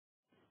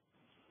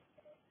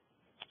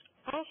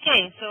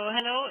Okay, so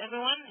hello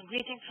everyone.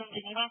 Greetings from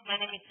Geneva. My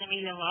name is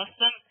Emilia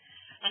Wahlstrom,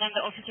 and I'm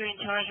the officer in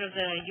charge of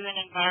the UN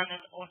Environment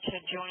OCHA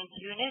Joint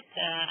Unit,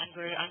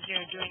 I'm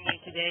here joining you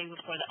today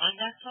for the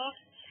UNDAC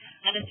Talks.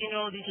 And as you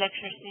know, this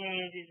lecture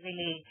series is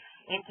really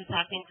aimed to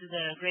tap into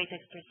the great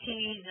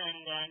expertise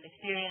and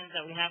experience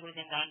that we have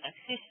within the UNDAC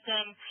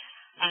system,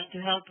 and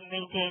to help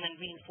maintain and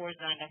reinforce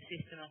the UNDAC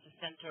system as a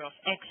center of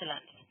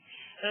excellence.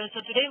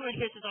 So today we're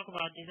here to talk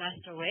about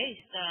disaster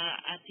waste.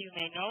 As you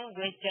may know,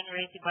 waste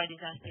generated by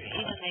disaster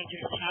is a major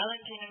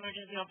challenge in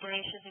emergency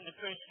operations. In the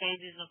first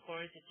phases, of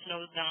course, it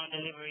slows down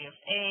delivery of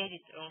aid,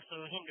 it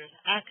also hinders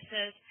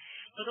access,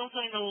 but also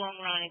in the long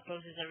run it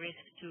poses a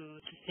risk to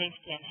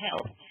safety and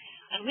health.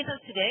 And with us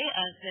today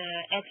as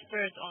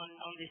expert on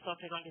this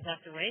topic on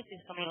disaster waste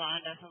is Camila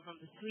Andersson from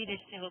the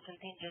Swedish Civil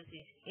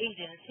Contingencies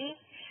Agency.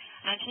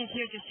 And she's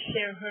here to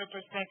share her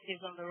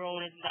perspectives on the role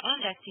in the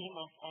UNDAC team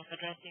of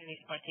addressing this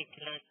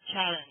particular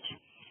challenge.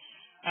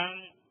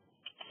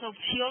 So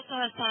she also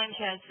has time.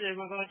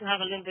 We're going to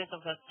have a little bit of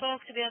a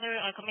talk together,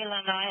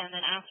 Camila and I, and then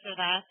after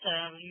that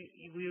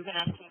we're going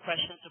to ask some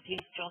questions, so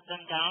please jot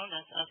them down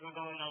as we're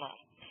going along.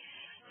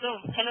 So,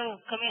 hello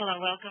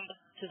Camila, welcome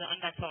to the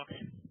UNDAC Talks.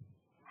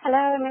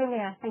 Hello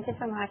Emilia, thank you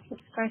so much.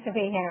 It's great to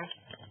be here.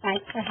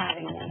 Thanks for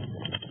having me.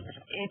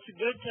 It's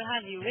good to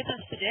have you with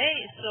us today.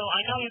 So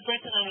I know you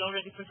personally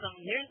already for some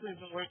years.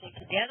 We've been working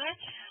together,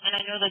 and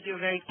I know that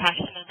you're very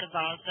passionate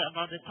about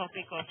the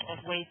topic of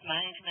waste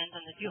management,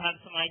 and that you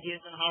have some ideas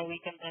on how we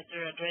can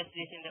better address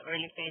this in the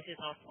early phases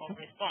of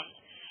response.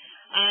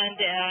 And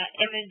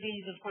MSB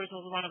is, of course,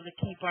 also one of the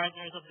key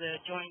partners of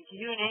the joint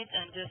unit,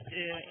 and just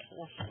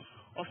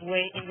in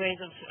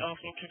ways of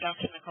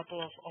introduction, a couple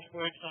of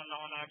words on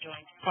our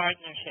joint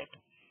partnership.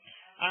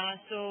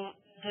 So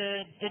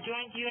the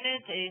joint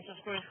unit is, of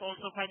course,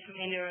 also quite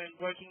familiar in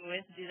working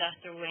with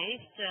disaster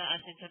waste, as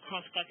it's a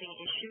cross-cutting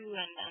issue,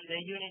 and the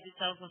unit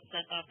itself was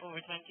set up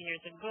over 20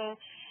 years ago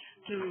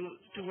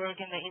to work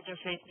in the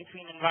interface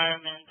between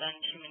environment and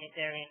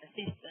humanitarian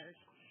assistance.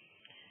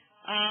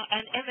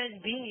 And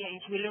MSB,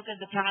 if we look at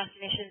the past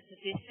mission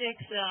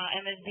statistics,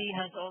 MSB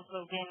has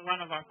also been one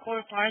of our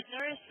core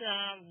partners,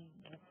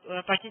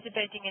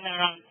 participating in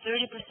around 30%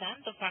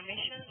 of our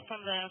missions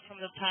from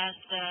the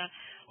past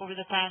over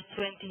the past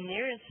 20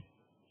 years.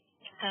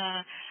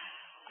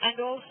 And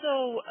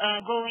also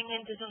going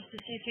into some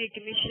specific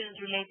missions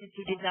related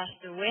to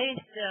disaster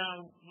waste,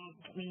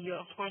 we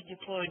of course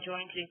deploy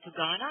jointly to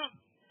Ghana.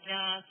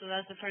 So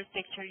that's the first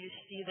picture you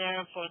see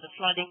there for the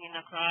flooding in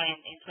Accra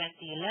in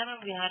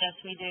 2011. We had a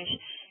Swedish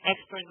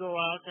expert go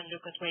out and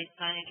look at waste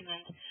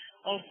management.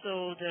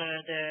 Also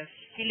the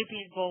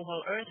Philippines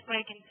Bohol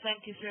earthquake in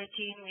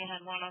 2013, we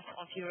had one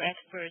of your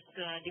experts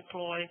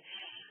deploy.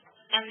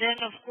 And then,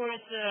 of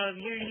course,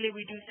 usually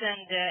we do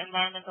send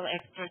environmental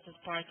experts as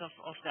part of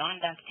the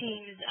UNDAC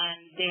teams, and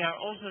they are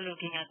also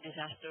looking at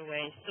disaster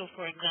waste. So,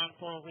 for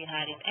example, we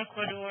had in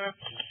Ecuador,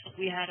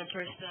 we had a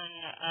person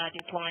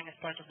deploying as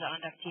part of the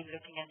UNDAC team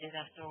looking at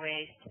disaster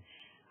waste.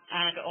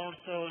 And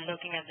also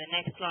looking at the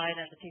next slide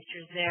and the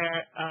pictures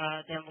there,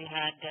 then we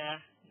had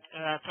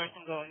a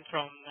person going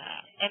from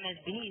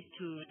MSB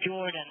to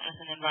Jordan as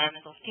an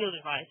environmental field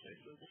advisor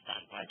through the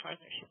Standby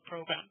Partnership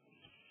Program.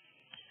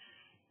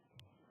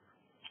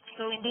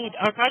 So indeed,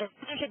 our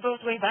partnership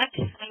goes way back,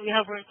 and we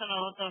have worked on a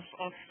lot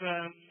of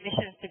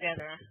missions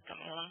together,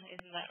 Camila,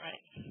 isn't that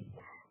right?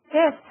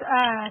 Yes,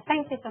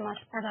 thank you so much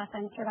for that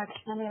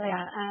introduction, Emilia.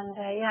 And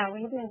yeah,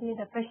 we do indeed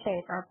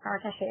appreciate our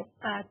partnership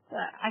that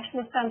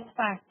actually stems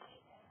back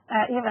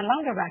even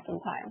longer back in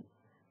time.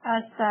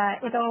 As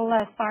it all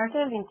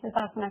started in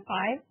 2005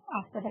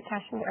 after the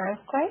Kashmir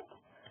earthquake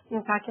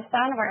in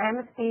Pakistan, where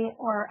MSB,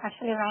 or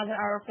actually rather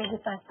our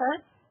predecessor,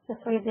 the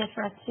Swedish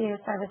Rescue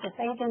Services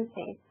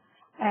Agency,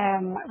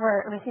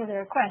 received a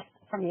request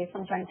from you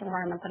from Joint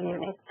Environmental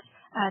Unit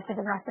to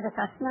do rapid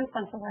assessments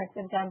and to work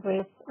with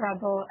debris,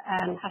 rubble,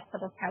 and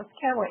hazardous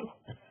healthcare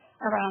waste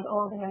around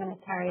all the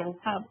humanitarian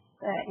hubs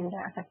in the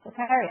affected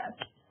areas.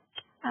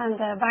 And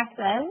back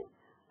then,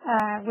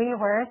 we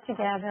were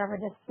together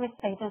with the Swiss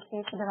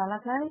Agency for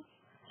Development,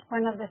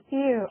 one of the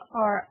few,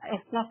 or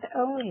if not the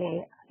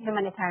only,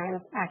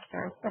 humanitarian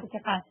actors with the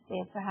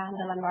capacity to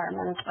handle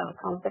environmental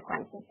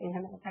consequences in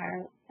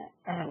humanitarian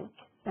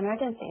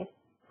emergencies.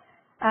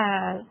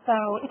 So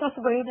it was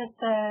agreed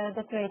that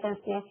the two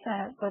agencies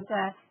would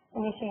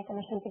initiate a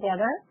mission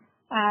together.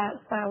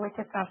 So we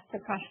took off to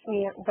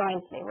Kashmir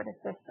jointly with the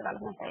Swiss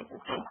Development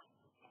Agency.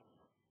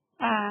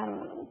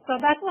 So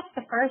that was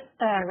the first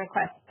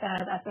request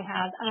that we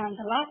had. And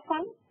the last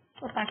one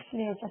was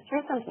actually just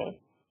recently,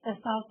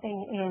 resulting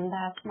in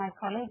that my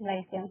colleague,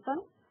 Leif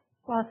Jensen,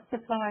 was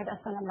deployed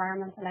as an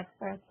environmental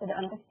expert to the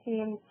UNDAC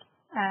team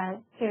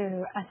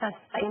to assess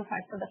the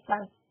impact of the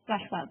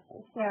flash floods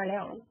in Sierra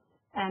Leone.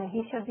 And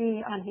he should be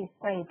on his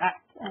way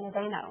back any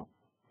day now.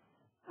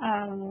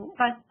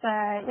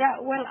 Yeah,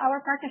 well,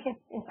 our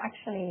partnership is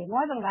actually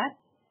more than that.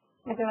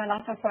 We do a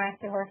lot of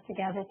proactive work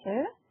together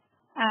too.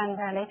 And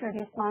later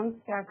this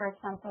month, we are, for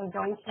example,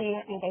 jointly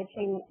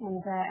engaging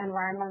in the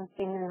environment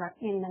in an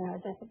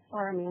emergency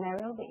forum in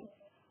Nairobi,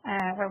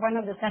 where one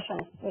of the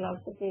sessions will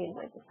also deal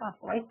with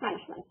disaster waste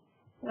management.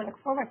 So we look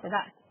forward to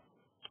that.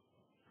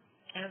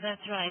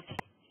 That's right.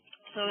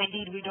 So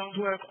indeed, we don't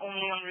work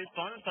only on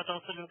response, but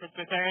also look at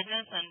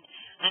preparedness.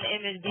 And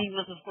MSB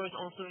was, of course,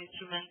 also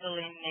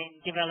instrumental in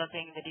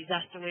developing the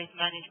disaster waste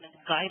management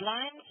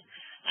guidelines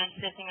and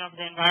setting up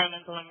the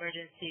Environmental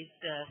Emergencies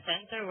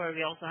Center, where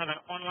we also have an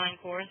online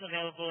course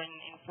available in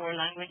 4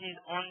 languages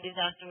on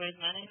disaster waste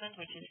management,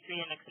 which is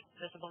free and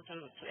accessible to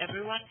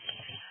everyone.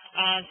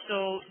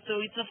 So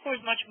it's, of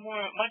course, much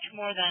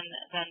more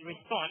than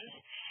response.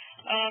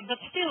 But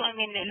still, I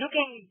mean,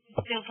 looking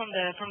still from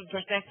the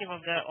perspective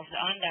of the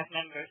UNDAC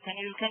members, can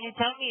you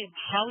tell me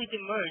how it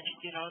emerged,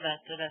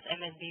 that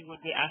MSB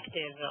would be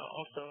active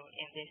also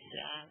in this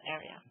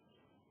area?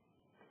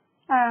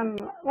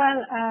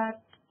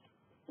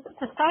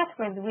 To start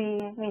with,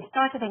 we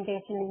started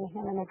engaging in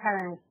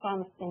humanitarian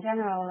response in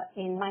general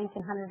in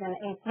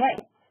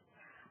 1988,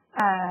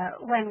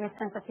 when we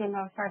sent a team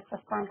of first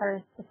responders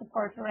to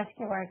support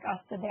rescue work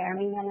after the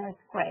Armenian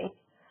earthquake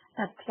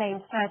that claimed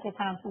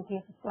 30,000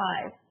 people's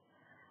lives.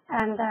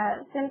 And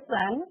since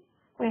then,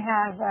 we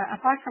have,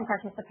 apart from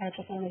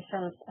participating in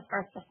missions as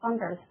first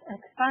responders,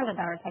 expanded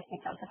our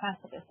technical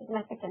capacity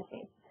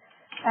significantly.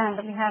 And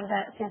we have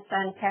since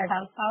then carried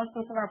out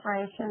thousands of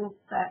operations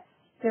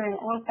during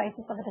all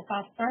phases of a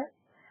disaster.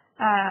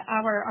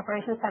 Our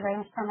operations have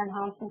ranged from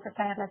enhancing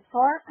preparedness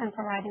for and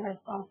providing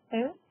response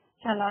to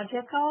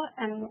geological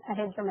and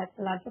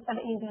hydrometeorological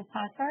induced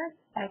hazards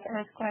like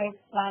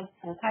earthquakes, floods,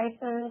 and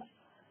typhoons,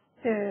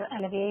 to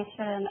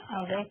alleviation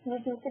of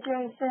refugee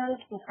situations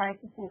in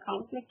crisis and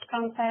conflict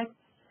contexts.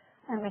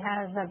 And we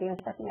have been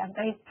setting up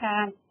base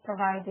camps,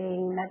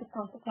 providing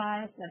medical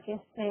supplies,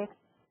 logistics,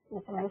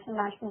 information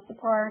management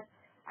support,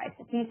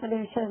 ICT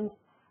solutions,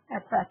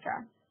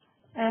 etc.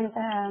 And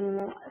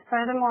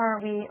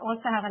furthermore, we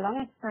also have a long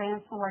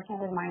experience in working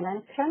with mine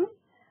action,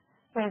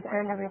 with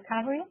early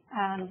recovery,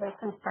 and with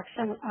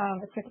construction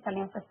of critical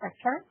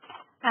infrastructure,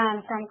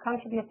 and from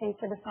contributing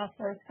to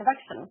disaster risk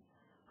reduction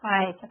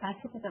by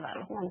capacity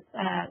development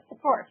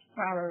support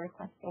for our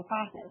requesting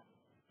partners.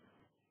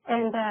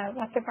 And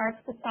what regards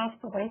to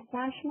disaster waste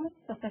management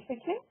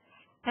specifically,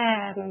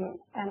 and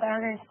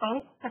early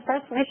response, the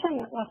first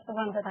mission was the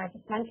one that I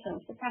just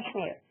mentioned, to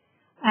Kashmir,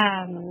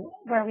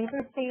 where we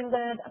were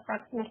fielded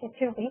approximately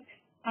 2 weeks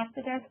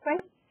after the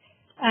earthquake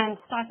and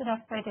started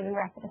off by doing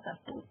rapid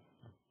assessments.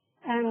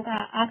 And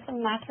as a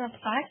matter of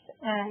fact,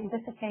 in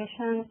this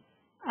occasion,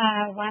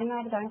 one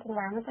of the Joint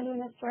Environmental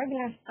Unit's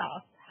regular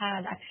staff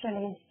had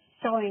actually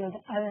joined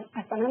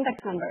as an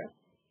UNDAC member.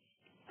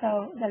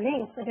 So the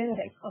link with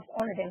UNDAC was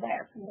already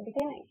there from the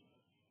beginning.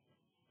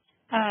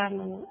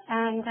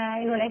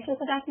 In relation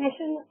to that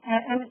mission,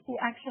 MSC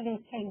actually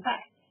came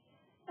back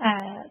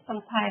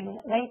some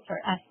time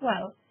later as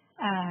well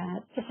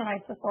to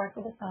provide support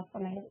with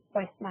disaster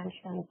waste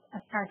management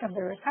as part of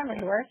the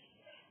recovery work,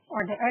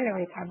 or the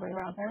early recovery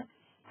rather.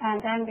 And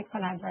then we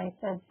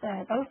collaborated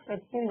both with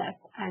UNEP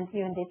and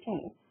UNDP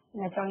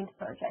in a joint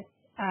project.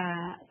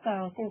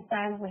 So since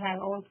then we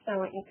have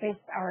also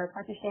increased our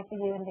partnership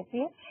with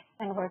UNDP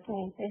and working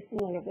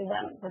increasingly with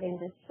them within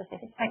this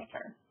specific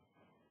sector.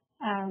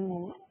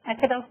 I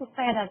could also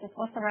say that it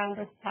was around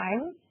this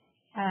time,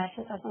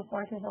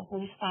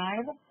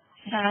 2004-2005,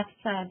 that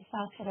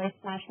disaster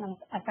waste management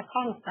as a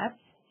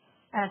concept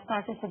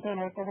started to gain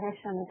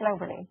recognition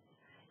globally,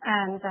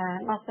 and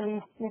not the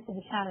least due to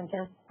the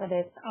challenges with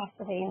it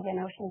after the Indian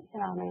Ocean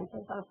tsunami in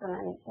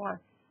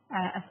 2004,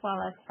 as well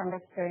as from the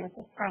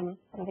experiences from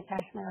the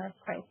Kashmir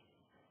earthquake.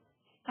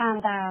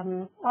 And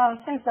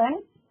since then,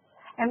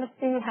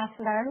 MSC has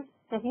learned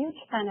the huge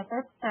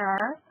benefits there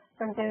are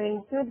from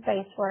doing good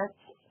base work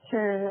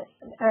through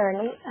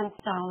early and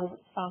sound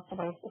disaster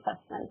waste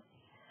assessments,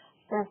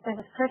 since this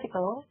is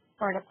critical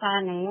for the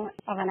planning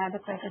of an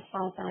adequate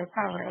response and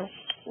recovery,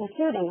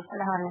 including for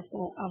the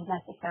harnessing of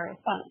necessary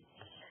funds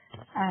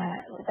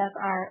that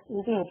are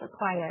indeed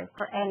required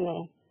for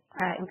any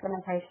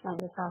implementation of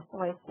disaster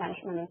waste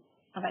management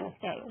of any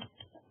scale.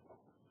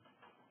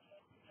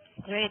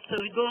 Great. So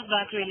it goes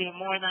back really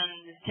more than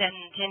 10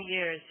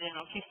 years,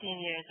 15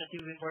 years that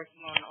you've been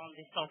working on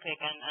this topic,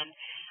 and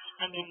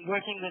I mean,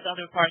 working with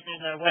other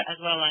partners as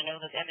well. I know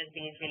that MSB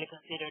is really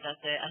considered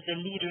as a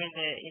leader in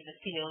the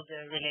field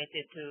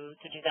related to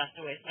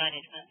disaster waste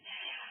management.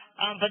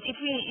 But if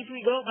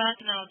we go back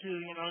now to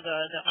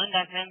the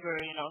UNDAC member,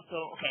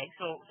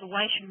 so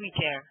why should we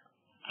care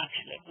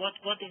actually?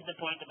 What is the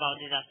point about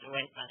disaster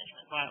waste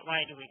management?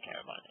 Why do we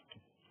care about it?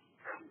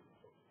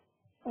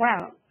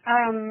 Well,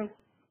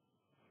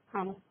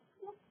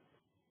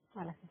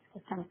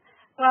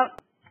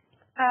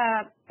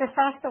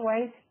 disaster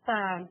waste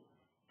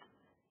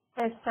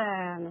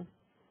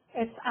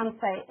it's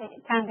unsafe.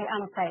 It can be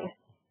unsafe.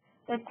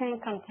 It can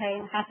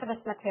contain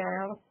hazardous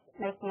materials,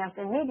 making us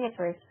immediate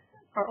risk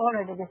for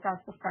already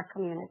disaster-struck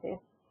communities.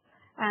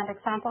 And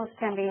examples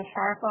can be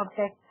sharp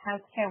objects,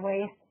 healthcare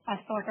waste,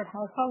 assorted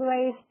household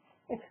waste,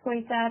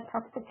 excreta,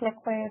 toxic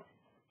liquids,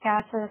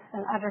 gases,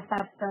 and other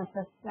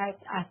substances like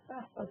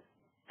asbestos,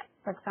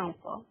 for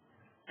example.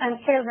 And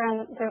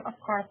children do, of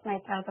course,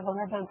 make out a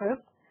vulnerable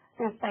group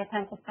since they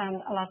tend to spend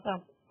a lot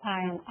of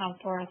time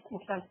outdoors and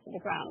close to the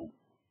ground.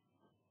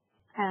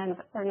 And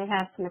then you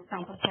have some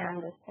examples here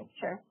in this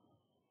picture.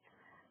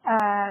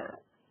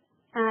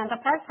 And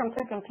apart from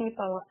putting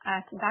people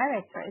at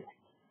direct risk,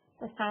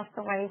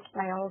 disaster waste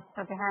may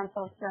also be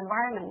harmful to the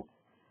environment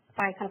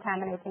by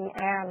contaminating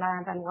air,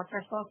 land, and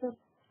water sources,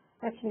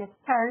 which in its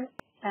turn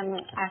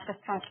act as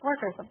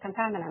transporters of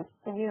contaminants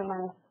to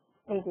humans,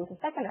 leading to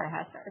secondary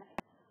hazards,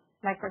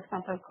 like, for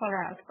example,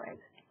 cholera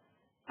outbreaks.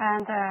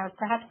 And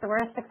perhaps the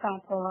worst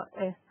example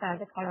is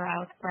the cholera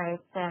outbreak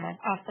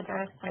after the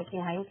earthquake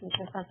in Haiti in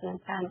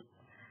 2010,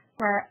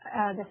 where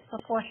a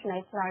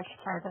disproportionate large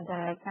part of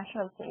the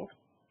casualties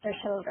were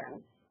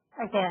children.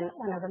 Again,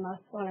 one of the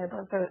most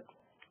vulnerable groups.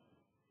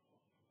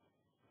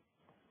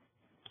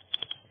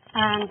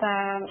 And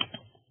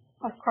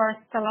of course,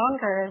 the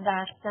longer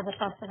that the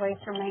disaster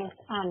waste remains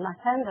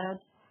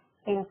unattended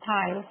in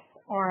piles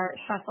or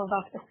shuffled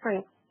off the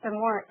streets, the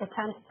more it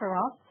tends to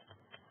rot.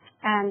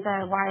 And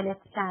while it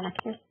can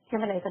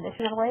accumulate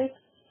additional waste,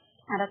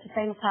 and at the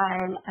same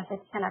time as it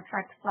can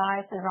attract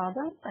flies and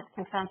rodents that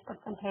can transport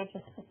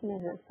contagious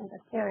diseases and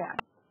bacteria.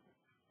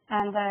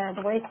 And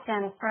the waste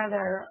can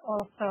further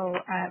also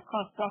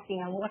cause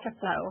blocking of water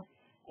flow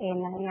in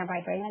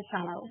nearby drainage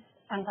channels,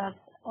 and thus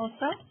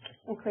also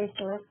increase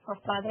the risk for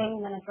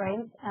flooding when it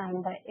rains,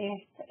 and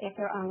if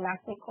you're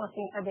unlucky,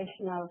 causing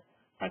additional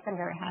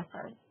secondary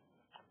hazards.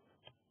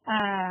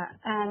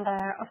 And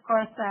of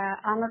course,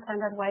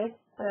 unattended waste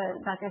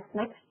that is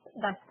mixed,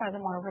 that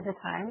furthermore with the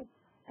time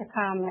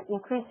become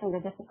increasingly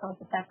difficult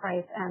to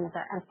separate and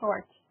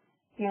sort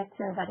due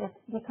to that it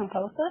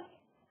decomposes,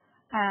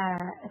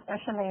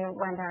 especially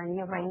when there are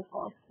new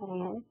rainfalls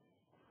coming in.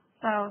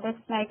 So this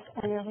makes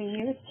any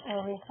reuse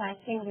or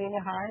recycling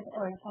really hard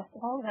or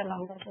impossible the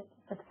longer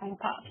the time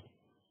passes.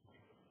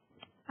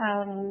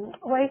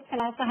 Waste can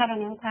also have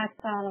an impact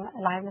on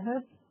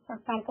livelihoods. For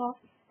example,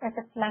 if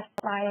it's left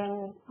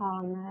lying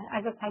on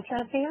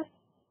agricultural fields,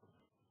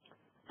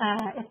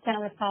 it can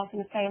result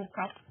in failed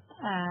crops.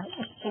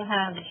 It can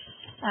have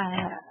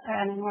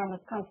an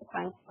enormous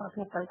consequence for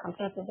people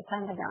completely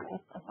depending on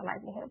it as a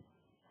livelihood.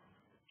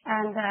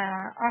 And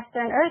after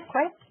an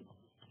earthquake,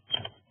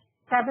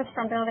 debris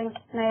from buildings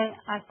may,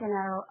 as you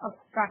know,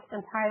 obstruct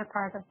entire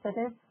part of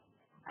cities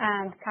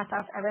and cut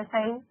off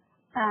everything.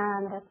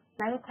 And it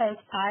may take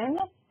time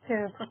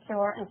to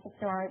procure and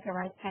secure the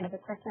right kind of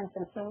equipment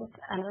and tools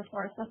and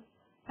resources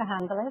to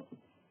handle it.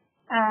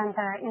 And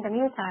in the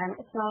meantime,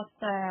 it's not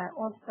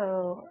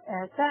also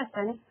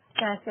certain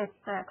that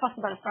it's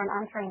possible for an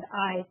untrained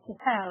eye to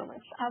tell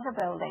which other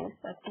buildings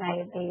that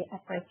may be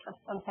at risk of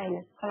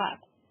spontaneous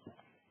collapse.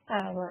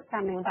 So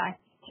coming back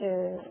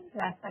to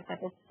the aspect that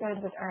it's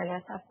good with early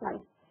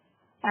assessment.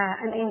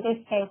 And in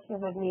this case, you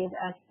would need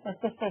a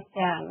specific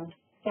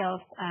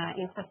skills,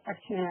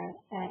 infrastructure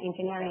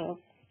engineering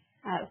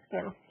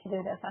skills to do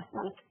the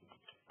assessment.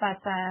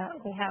 But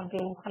we have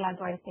been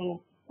collaborating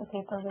with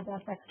people with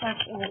those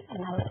experts in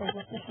our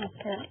previous missions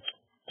too.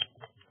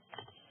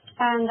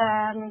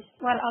 And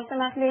well,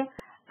 ultimately,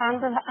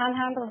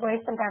 unhandled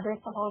waste and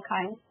debris of all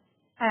kinds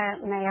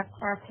may, of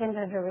course,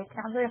 hinder the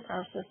recovery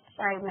process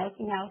by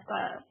making out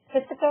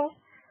physical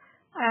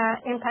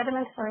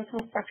impediments for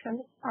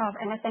reconstruction of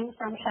anything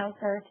from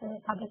shelter to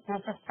public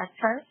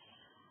infrastructure,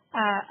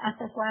 as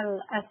well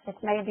as it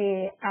may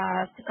be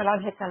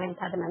psychological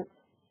impediments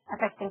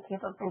affecting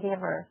people's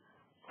endeavor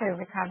to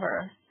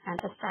recover and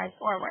to stride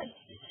forward.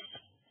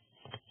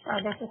 So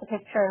this is a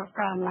picture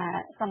from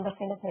the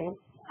Philippines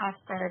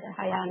after the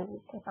Haiyan in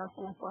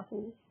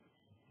 2014.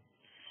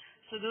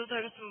 So those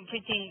are some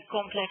pretty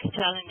complex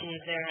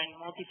challenges there and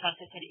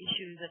multifaceted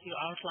issues that you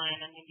outline,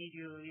 and indeed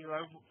you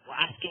are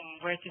asking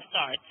where to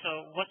start.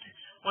 So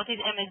what is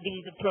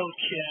MSD's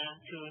approach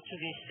to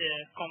this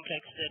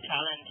complex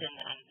challenge,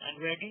 and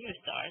where do you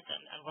start,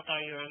 and what are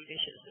your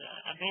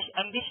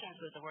ambitions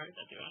with the work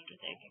that you're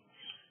undertaking?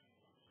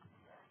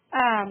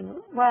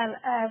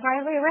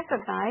 While we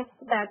recognize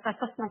that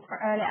assessment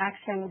for early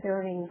action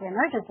during the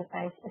emergency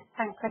phase is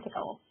time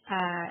critical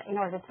in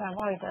order to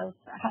avoid those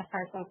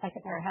hazards and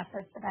secondary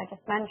hazards that I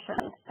just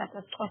mentioned that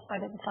was caused by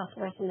the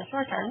disaster in the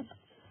short term,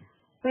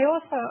 we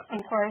also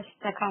encourage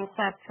the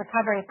concept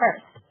recovery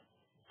first.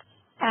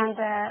 And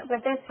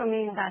with this we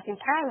mean that in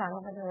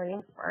parallel with the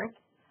relief work,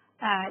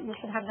 you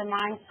should have the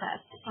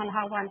mindset on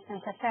how one can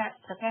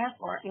prepare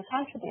for and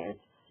contribute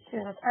to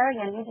that early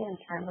and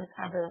medium-term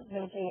recovery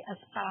will be as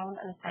sound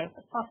and safe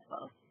as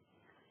possible.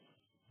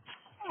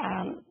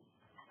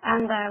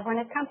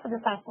 When it comes to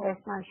disaster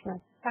waste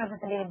management, I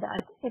believe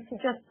that if you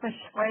just push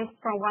waste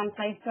from one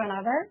place to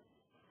another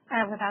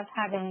without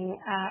having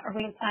a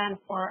real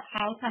plan for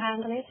how to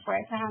handle it,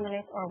 where to handle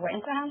it, or when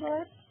to handle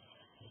it,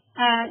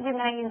 you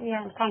may in the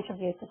end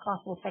contribute to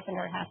causing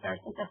secondary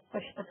hazards and just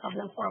push the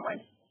problem forward.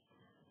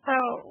 So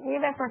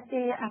we therefore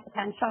see a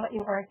potential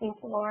in working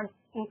towards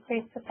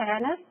increased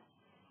preparedness,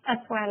 as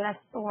well as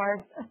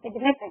towards a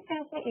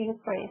significantly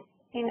increase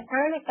in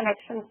early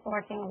collection,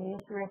 sorting,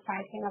 reuse, and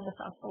recycling of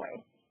disaster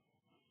waste.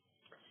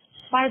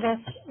 By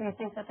this, we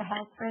think that the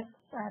health risks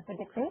will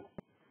decrease,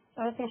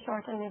 both in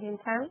short and medium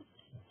term,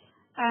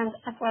 and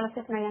as well as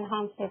it may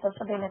enhance people's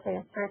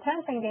abilities to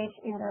return to engage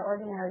in their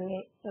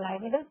ordinary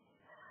livelihoods,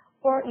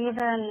 or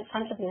even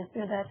contribute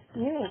to that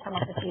new income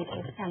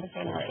opportunities can be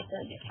generated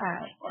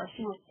for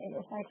small-scale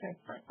recyclers,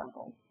 for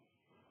example.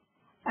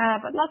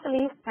 But not the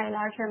least, may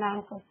larger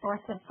amounts of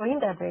sorted green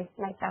debris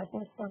make out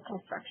useful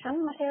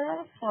construction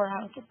materials for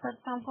houses, for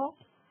example.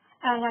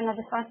 And when a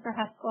disaster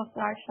has caused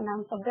large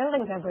amounts of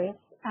building debris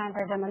and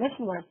where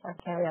demolition works are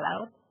carried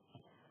out,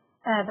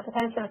 the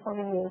potential for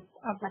reuse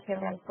of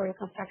materials for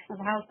reconstruction of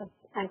houses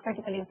and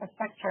critical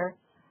infrastructure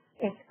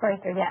is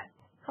greater yet,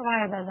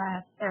 provided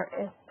that there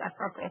is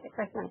appropriate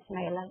equipment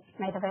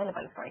made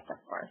available for it, of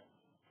course.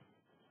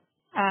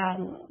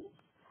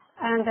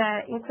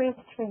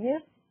 Increased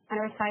reuse and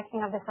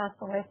recycling of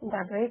disaster waste and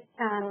debris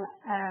can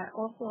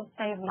also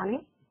save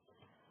money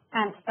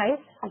and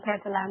space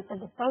compared to landfill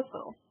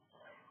disposal.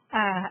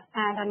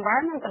 And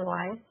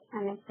environmental-wise,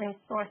 an increased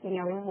sorting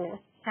and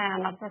reuse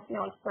can obviously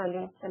also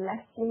lead to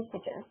less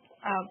leakages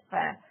of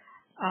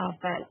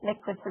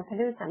liquids and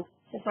pollutants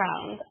to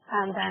ground,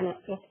 and then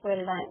it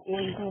will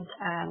indeed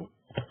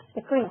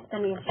decrease the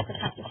need for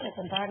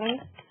capacity burning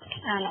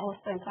and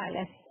also imply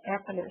less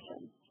air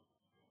pollution.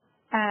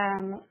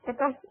 It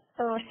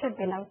also should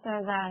be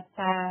noted that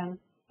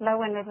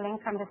low and middle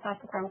income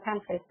disaster-prone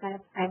countries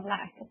may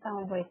lack its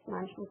own waste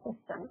management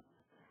system,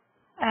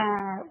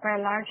 where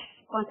large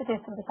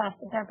quantities of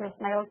disaster debris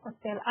may also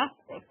fill up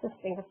the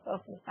existing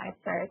disposal sites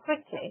very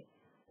quickly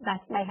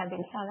that may have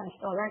been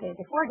challenged already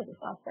before the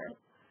disaster,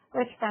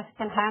 which thus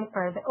can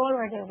hamper the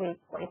already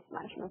weak waste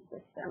management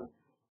system.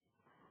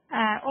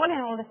 All in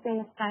all, this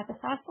means that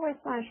disaster waste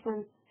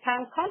management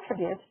can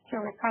contribute to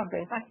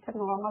recovery back to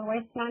normal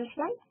waste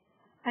management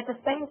at the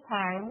same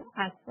time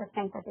as we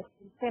think that there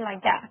is still a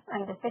gap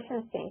and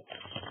deficiency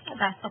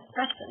that was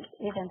present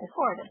even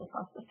before the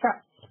disaster struck.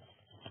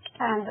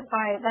 And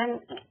by then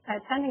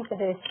attending to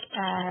this,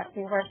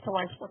 we work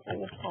towards what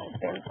we would call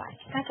build back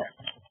better.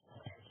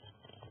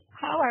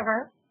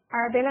 However,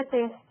 our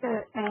abilities to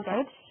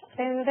engage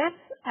in this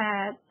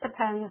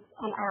depends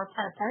on our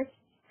partners,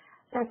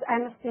 since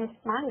MSC's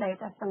mandate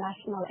as a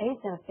national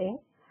agency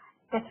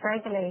is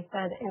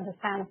regulated in the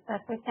sense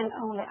that we can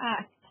only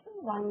act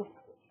once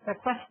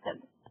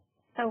requested.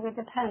 So we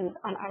depend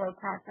on our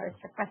partners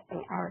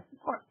requesting our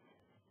support.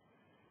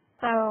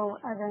 So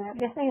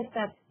this means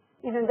that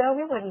even though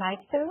we would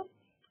like to,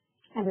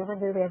 and we will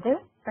be ready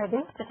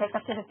to take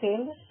up to the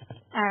field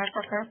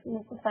for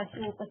personal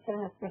assessments as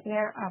soon as we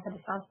hear of a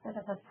disaster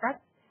that has struck,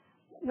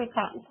 we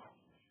can't.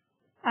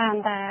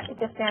 And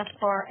it is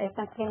therefore a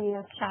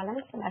continuous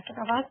challenge and effort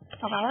of ours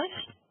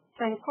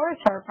to encourage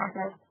our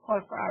partners to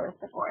call for our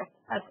support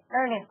as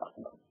early as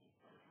possible.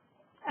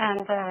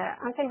 And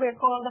until we're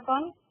called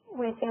upon,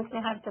 we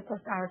simply have to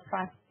put our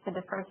trust to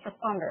the first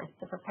responders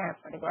to prepare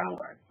for the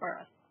groundwork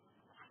for us.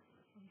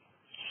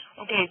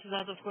 Okay, so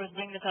that of course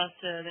brings us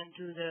then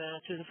to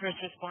the first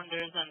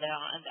responders and the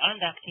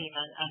UNDAC team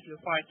as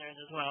your partners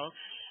as well,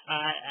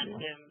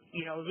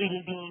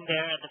 really being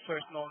there at the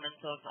first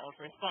moments of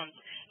response.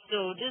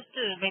 So just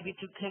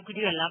could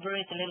you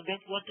elaborate a little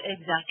bit? What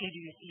exactly do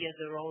you see as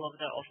the role of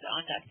the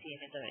UNDAC team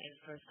in the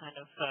first kind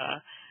of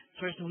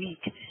first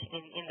week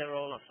in the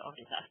role of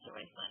disaster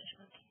waste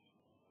management?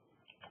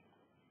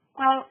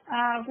 Well,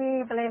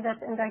 we believe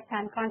that UNDAC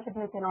can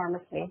contribute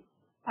enormously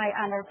by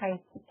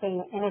undertaking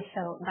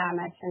initial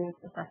damage and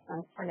needs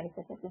assessments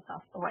related to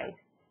disaster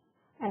waste,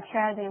 and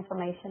share the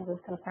information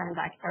with concerned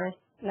actors,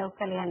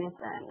 locally and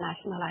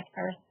international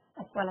actors,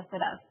 as well as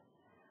with us,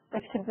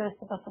 which could boost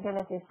the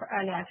possibilities for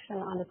early action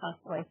on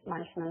disaster waste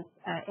management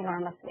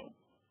enormously.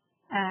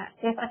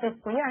 If at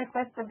least we are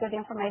equipped with good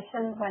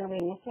information when we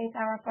initiate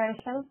our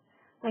operations,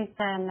 we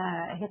can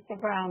hit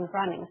the ground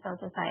running, so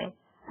to say,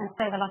 and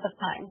save a lot of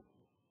time.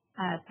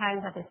 Time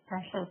that is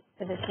precious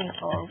to the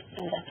people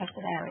in the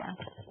affected area.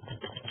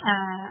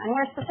 And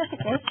more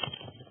specifically,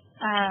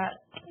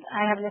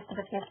 I have listed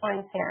a few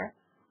points here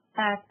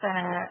that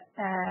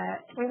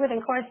we would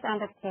encourage the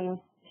UNDAC teams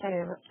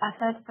to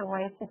assess the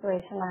waste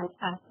situation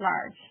at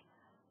large.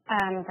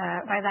 And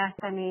by that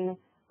I mean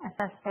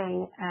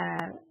assessing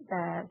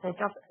the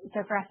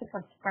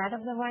geographical spread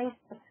of the waste,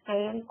 the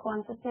scale,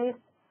 quantities,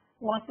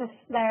 what is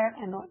there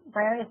and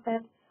where is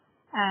it,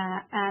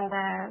 and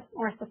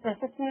more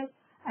specifically,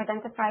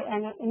 identify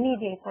any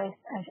immediate waste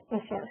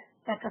issues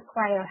that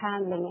require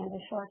handling in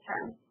the short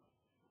term,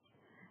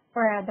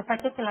 where the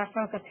particular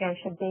focus here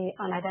should be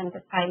on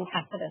identifying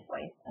hazardous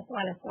waste as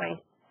well as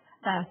waste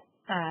that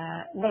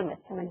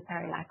limits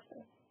humanitarian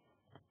access.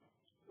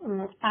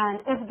 And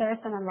if there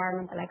is an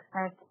environmental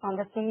expert on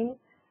the team,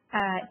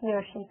 he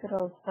or she could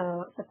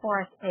also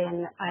support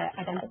in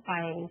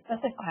identifying and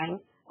specifying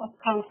what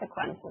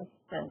consequences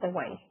the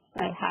waste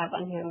may have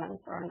on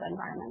humans or on the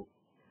environment.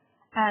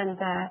 And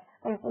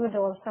we would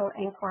also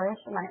encourage,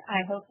 and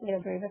I hope you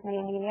agree with me,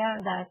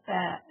 Emilia, that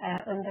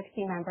UNDAC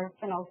team members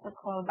can also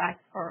call back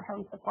for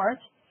home support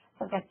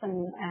to get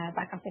some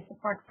backup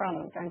support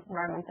from joint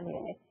environmental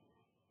units.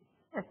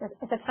 Is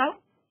it so?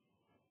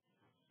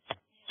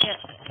 Yes,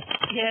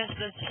 yes,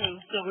 that's true.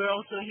 So we're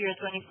also here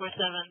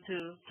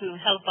 24/7 to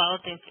help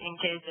out if in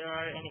case there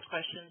are any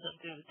questions and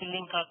to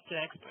link up to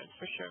experts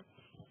for sure.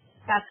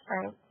 That's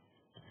great.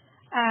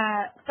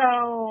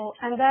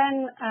 And then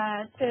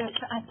to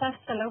assess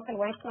the local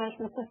waste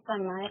management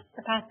system and its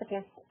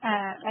capacities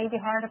may be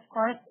hard, of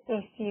course,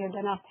 if you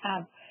do not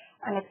have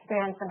an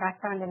experience and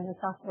background in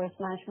disaster waste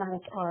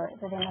management or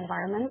within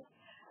environment.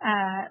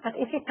 But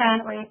if you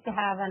can, or if you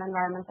have an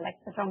environmental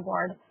expert on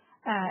board,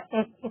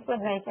 it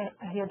would make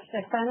a huge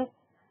difference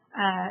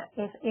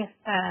if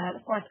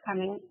the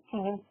forthcoming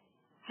teams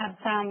have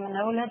some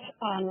knowledge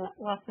on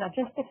what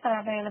logistics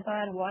are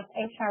available, what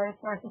HR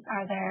resources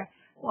are there,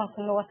 what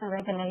laws and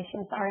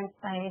regulations are in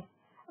place,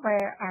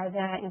 where are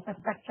the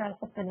infrastructural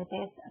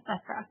facilities,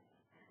 etc.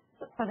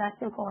 So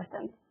that's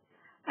important.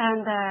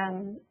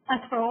 And as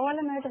for all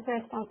emergency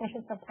response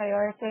issues of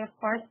priority, of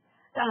course,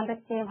 the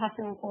UNDAC team has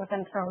an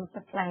important role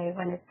to play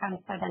when it comes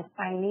to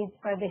identifying needs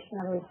for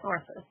additional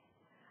resources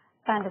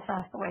and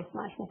disaster waste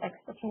management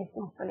expertise,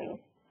 not the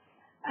least,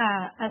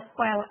 as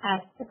well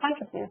as to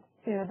contribute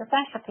to the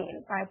flash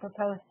appeal by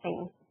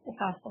proposing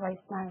disaster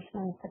waste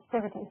management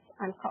activities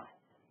and costs.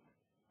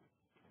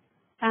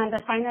 And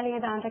finally,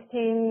 the UNDAC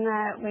team,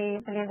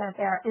 we believe that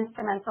they are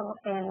instrumental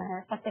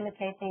in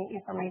facilitating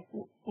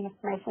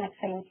information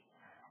exchange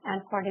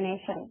and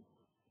coordination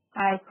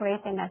by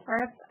creating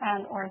networks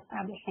and or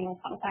establishing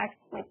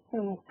contacts with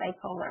key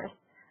stakeholders,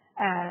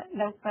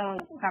 local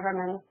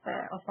governments,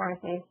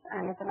 authorities,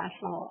 and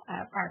international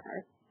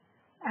partners.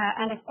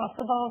 And if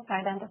possible, to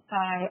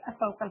identify a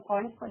focal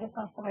point for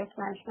disaster waste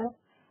management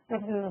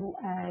with whom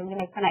you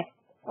may connect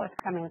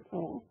forthcoming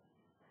teams.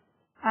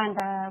 And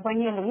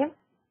when you leave,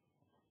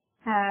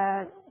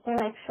 do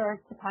make sure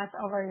to pass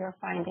over your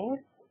findings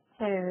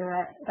to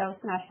those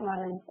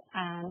national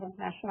and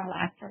international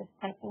actors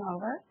taking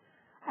over,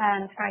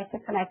 and try to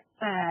connect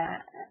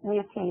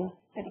new teams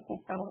to the key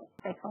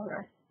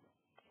stakeholders.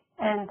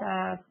 And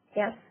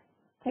yes,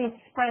 please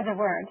spread the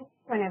word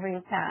whenever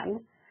you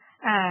can,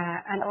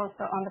 and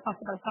also on the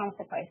possible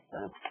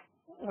consequences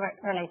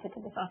related to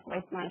disaster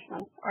waste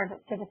management, or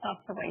to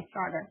disaster waste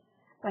rather,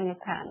 when you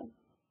can.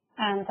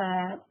 And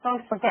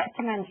don't forget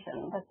to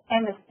mention that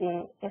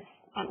MSD is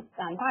on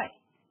standby.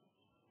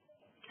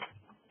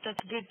 That's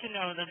good to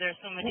know that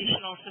there's some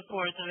additional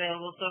support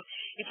available. So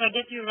if I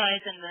get you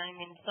right, and I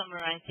mean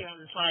summarize here on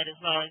the slide as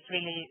well, it's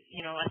really,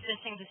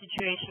 assessing the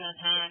situation at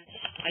hand,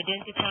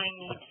 identifying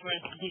needs for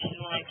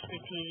additional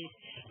expertise,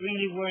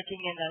 really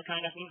working in that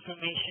kind of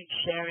information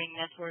sharing,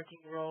 networking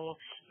role,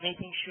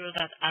 making sure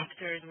that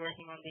actors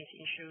working on these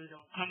issues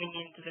or coming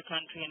into the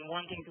country and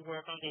wanting to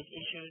work on these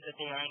issues, that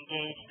they are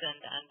engaged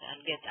and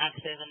get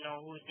access and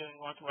know who's doing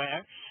what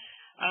where.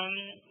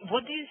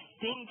 What do you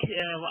think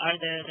are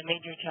the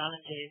major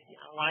challenges?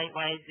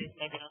 Why is this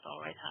maybe not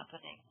always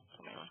happening,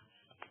 Camila?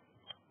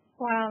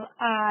 Well,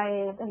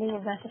 I believe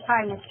that the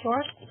time is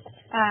short,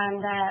 and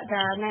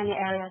there are many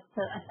areas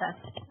to assess,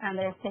 and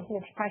there's a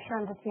huge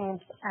pressure on the teams,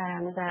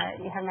 and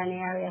you have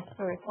many areas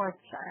to report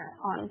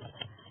on.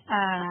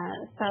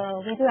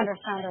 So we do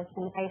understand those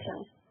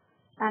limitations,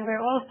 and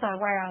we're also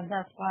aware of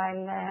that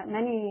while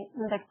many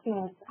UNDAC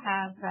teams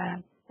have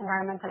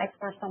environmental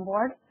experts on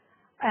board,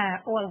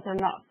 all do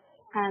not.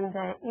 And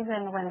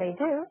even when they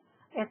do,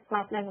 it's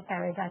not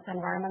necessary that the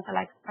environmental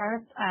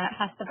expert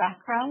has the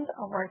background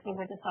of working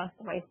with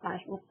disaster waste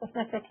management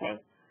specifically,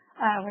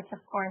 which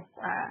of course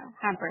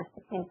hampers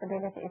the team's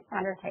ability to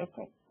undertake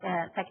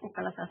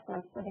technical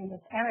assessments within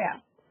this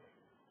area.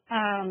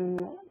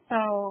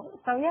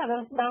 So yeah,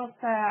 those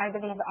I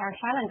believe are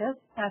challenges,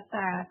 but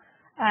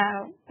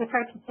we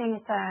try to see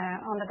it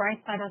on the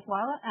bright side as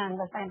well. And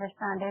as I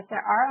understand it,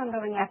 there are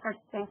ongoing efforts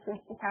to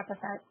increase the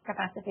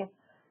capacities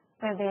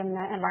within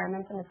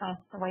environment and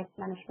disaster waste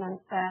management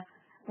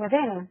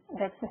within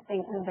the existing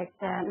UNDAC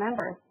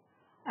members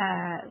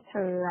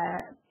through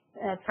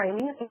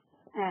training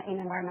in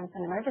environment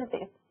and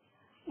emergencies,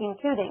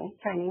 including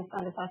trainings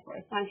on disaster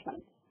waste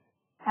management.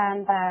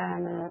 And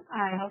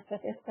I hope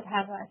that this could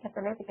have a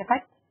catalytic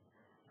effect.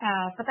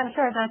 But I'm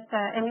sure that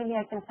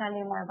Emilia can tell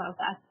you more about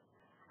that,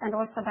 and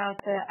also about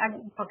the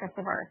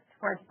advocacy work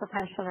towards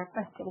potential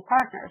requesting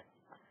partners.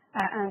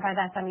 And by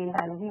that I mean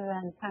the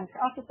UN country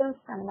offices,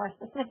 and more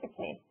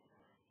specifically,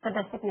 the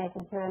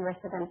designated UN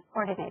resident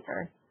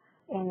coordinators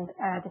in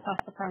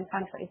disaster-prone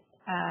countries.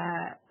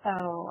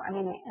 So, I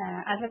mean,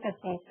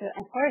 advocacy to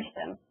encourage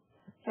them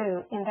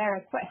to, in their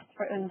request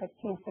for UNDAC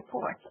team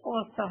support,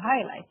 also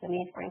highlight the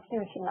need for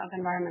inclusion of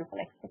environmental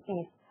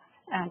expertise,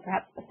 and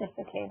perhaps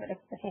specifically with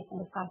expertise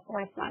in disaster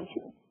waste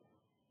management.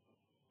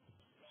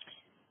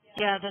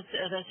 Yeah, that's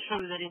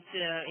true. That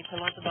it's a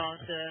lot about,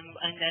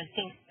 and I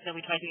think that we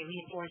try to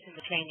reinforce in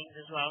the trainings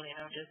as well.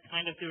 Just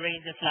kind of to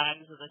raise the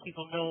flag so that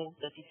people know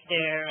that it's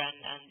there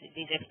and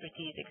this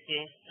expertise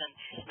exists,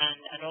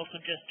 and also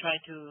just try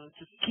to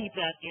keep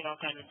that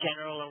kind of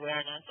general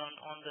awareness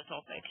on the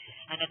topic.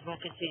 And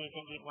advocacy is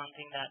indeed one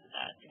thing that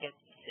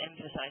gets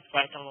emphasized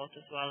quite a lot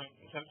as well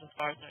in terms of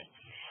partners.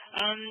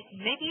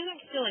 Maybe you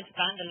can still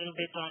expand a little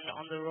bit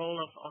on the role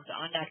of the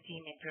UNDAC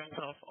team in terms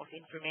of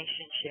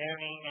information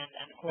sharing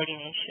and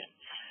coordination.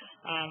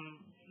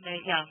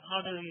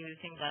 How do you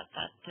think that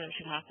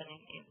should happen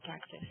in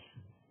practice?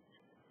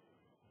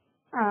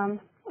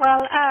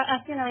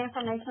 As you know,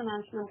 information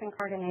management and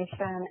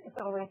coordination is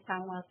always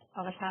somewhat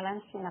of a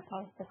challenge in a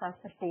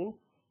post-disaster scene,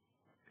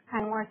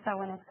 and more so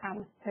when it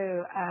comes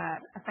to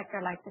a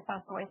sector like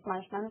disaster waste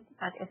management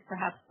that is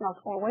perhaps not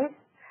always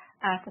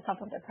at the top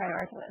of the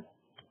priority list.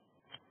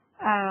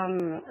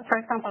 For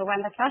example,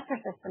 when the cluster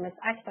system is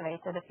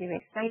activated a few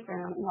weeks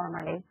later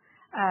normally,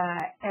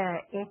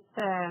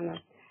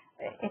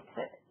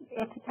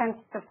 it tends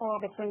to fall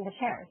between the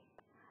chairs.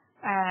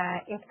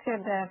 It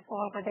could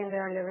fall within the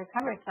early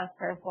recovery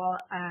cluster as well,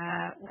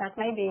 that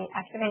may be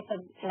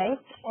activated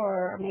late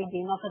or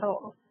maybe not at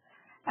all.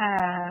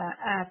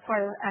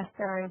 As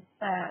there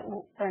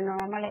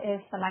normally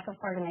is a lack of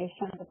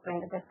coordination between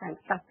the different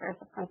clusters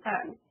of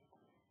concern.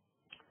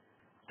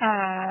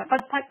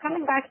 But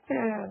coming back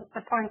to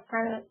the point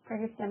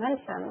previously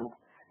mentioned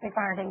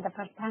regarding the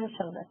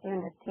potential that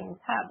unit teams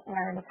have in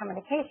early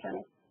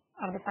communication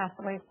of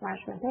disaster waste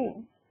management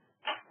needs,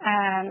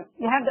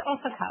 you have the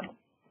OCHA,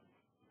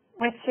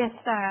 which is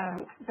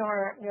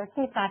your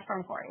key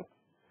platform for it.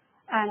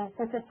 And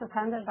since it's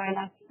funded by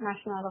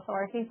national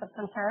authorities of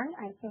concern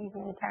and key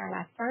humanitarian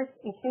actors,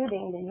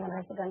 including the UN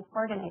resident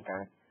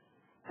coordinator,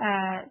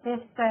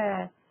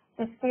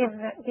 this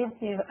gives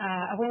you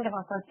a window of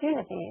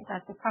opportunity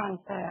that you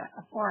can't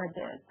afford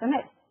to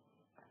miss.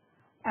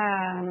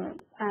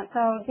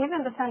 So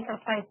given the central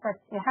place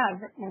that you have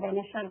in the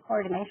initial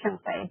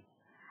coordination phase,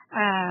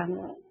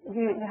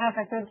 you have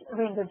a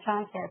really good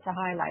chance here to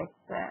highlight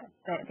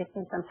the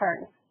key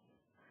concerns.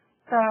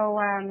 So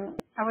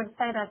I would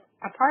say that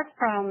apart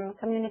from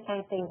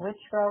communicating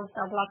which roads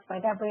are blocked by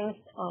debris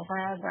or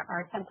where there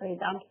are temporary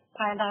dumps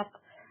piled up,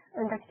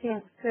 UNDAC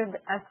teams could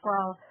as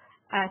well,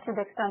 to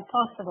the extent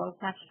possible,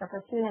 catch the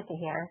opportunity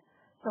here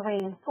to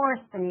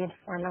reinforce the need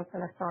for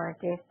local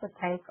authorities to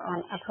take on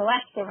a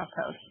proactive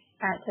approach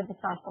to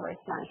disaster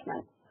waste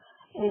management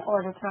in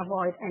order to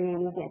avoid any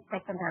immediate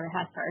secondary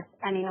hazards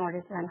and in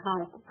order to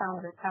enhance sound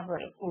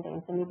recovery in the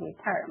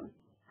intermediate term.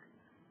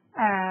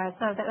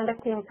 So the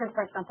UNDAC team could,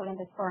 for example, in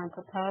this forum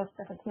propose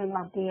that a team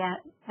of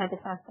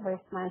disaster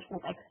waste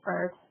management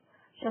experts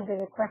should be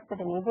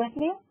requested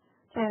immediately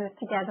to,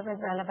 together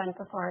with relevant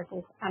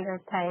authorities,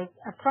 undertake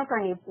a proper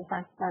needs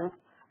assessment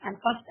and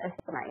cost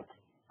estimate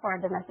for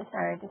the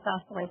necessary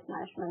disaster waste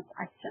management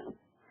actions.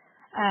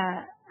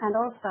 And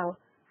also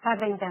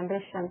having the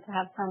ambition to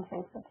have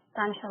something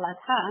substantial at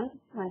hand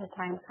when the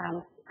time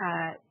comes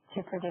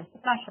to produce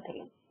the flash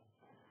appeal.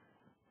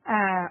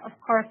 Of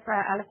course,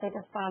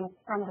 allocated funds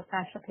from the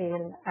flash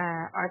appeal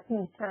are key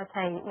to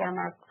attain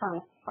earmarked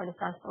funds for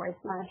disaster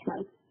waste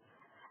management.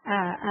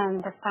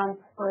 And the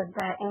funds would,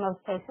 in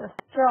most cases,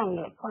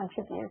 strongly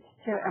contribute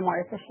to a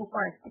more efficient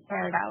work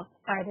carried out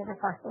by the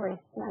disaster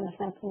waste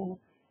management team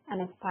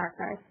and its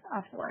partners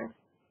afterwards.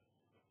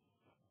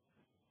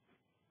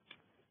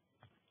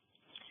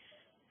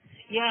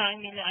 Yeah, I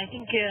mean, I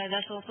think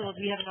that's also what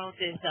we have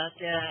noticed, that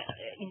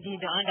indeed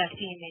the UNDAC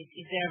team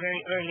is there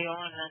very early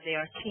on, and they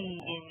are key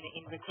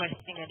in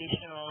requesting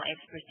additional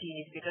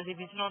expertise, because if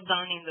it's not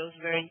done in those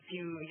very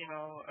few,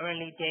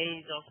 early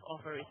days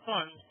of a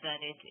response,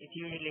 then it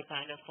usually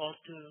kind of falls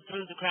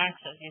through the cracks,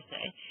 as you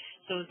say.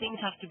 So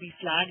things have to be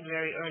flagged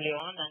very early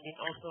on, and it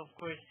also, of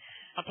course,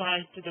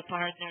 applies to the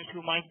partners who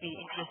might be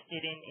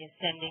interested in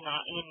sending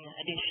in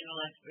additional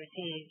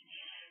expertise.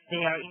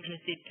 They are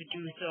interested to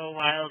do so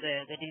while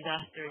the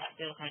disaster is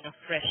still kind of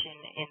fresh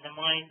in the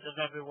minds of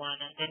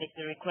everyone. And then if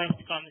the request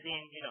comes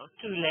in,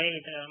 too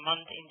late, a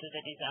month into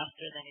the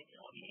disaster, then it's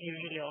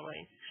usually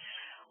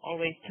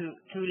always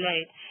too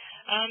late.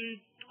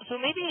 So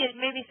maybe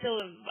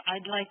still,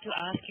 I'd like to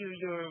ask you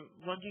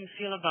what do you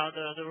feel about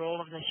the role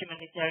of the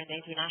humanitarian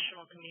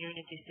international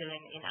community still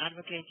in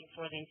advocating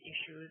for these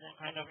issues and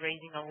kind of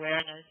raising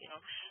awareness?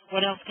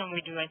 What else can we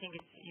do? I think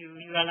you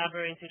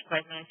elaborated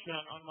quite nicely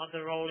on what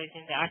the role is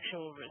in the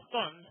actual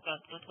response,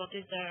 but what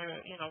is there?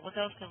 What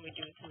else can we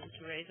do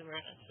to raise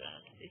awareness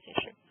to this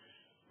issue?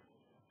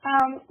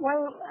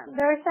 Well,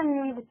 there is a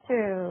need to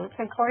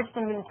encourage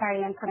the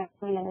humanitarian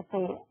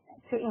community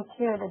to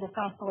include the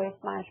disaster waste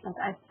management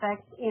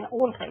aspect in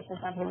all phases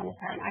of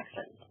humanitarian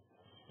action,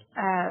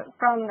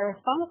 from the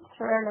response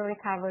to early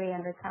recovery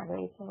and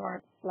recovery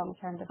towards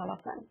long-term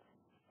development,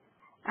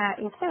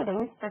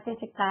 including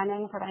strategic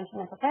planning,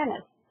 prevention, and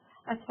preparedness,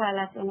 as well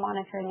as in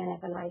monitoring and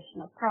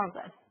evaluation of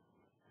progress.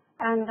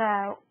 And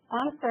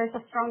once there is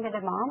a stronger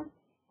demand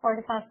for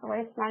disaster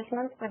waste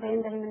management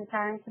within the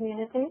humanitarian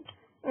community,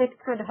 it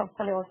could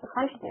hopefully also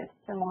contribute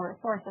to more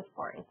resources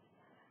for it.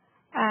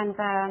 And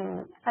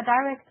a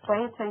direct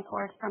way to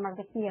encourage some of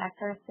the key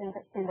actors in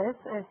this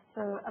is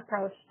to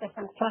approach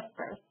different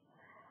clusters,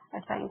 I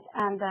think,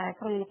 and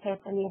communicate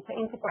the need to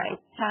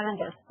integrate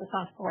challenges,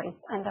 disaster waste,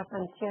 and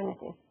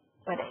opportunities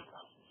with it,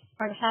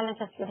 or the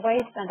challenges with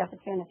waste and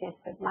opportunities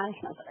with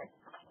management of it.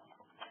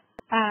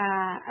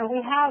 And we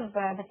have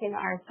between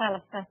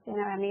ourselves, as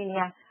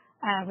Emilia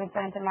with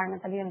joint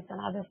environmental units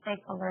and other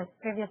stakeholders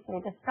previously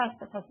discussed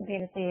the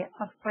possibility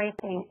of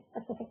creating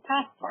a specific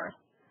task force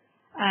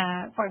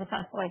for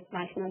disaster waste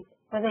management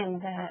within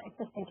the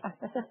existing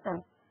cluster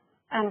system,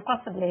 and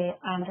possibly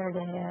under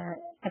the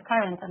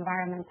current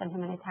environment and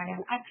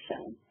humanitarian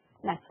action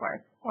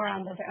network, or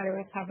under the early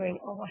recovery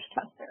or WASH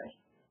clusters.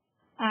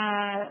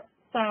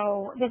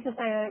 So this is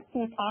a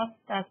key task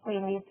that we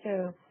need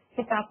to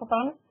pick up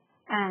upon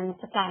and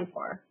to plan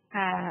for.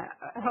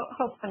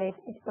 Hopefully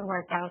it will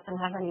work out and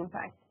have an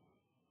impact.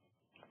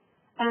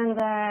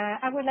 And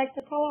I would like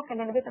to talk a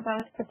little bit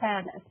about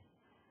preparedness.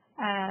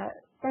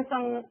 Since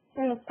an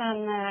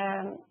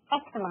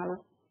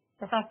optimal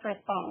disaster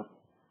response,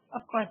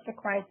 of course,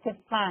 requires good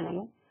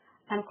planning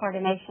and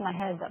coordination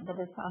ahead of the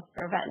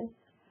disaster event,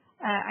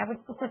 I would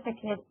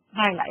specifically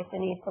highlight the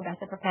need for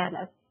better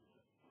preparedness,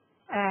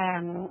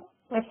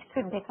 which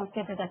could be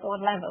considered at all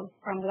levels,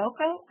 from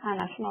local and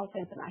national to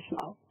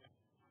international.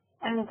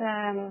 And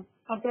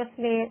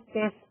obviously,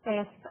 this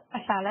is a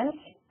challenge,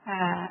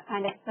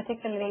 and it's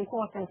particularly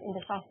important in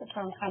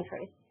disaster-prone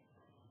countries,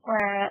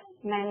 where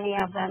many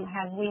of them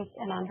have weak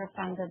and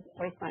underfunded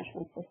waste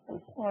management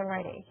systems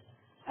already.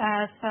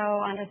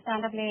 So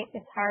understandably,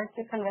 it's hard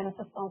to convince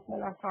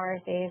responsible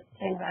authorities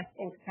to invest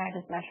in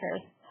preparedness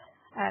measures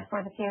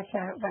for the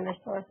future when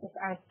resources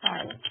are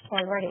starved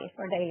already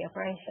for daily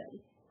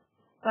operations.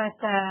 But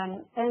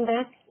in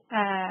this,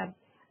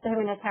 the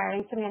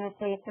humanitarian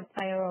community could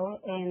play a role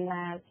in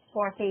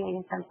supporting,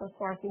 in terms of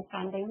sourcing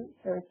funding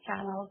through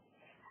channels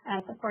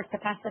and support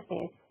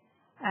capacities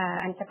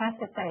and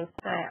capacitate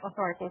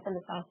authorities and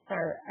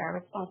disaster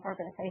response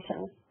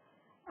organizations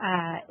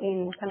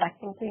in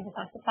conducting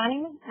pre-disaster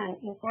planning and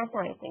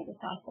incorporating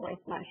disaster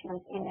waste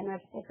management in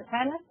emergency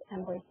preparedness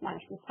and waste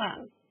management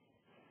plans,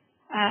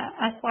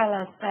 as well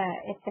as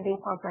it to be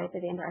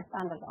incorporated in their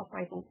standard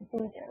operating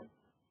procedures.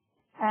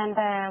 And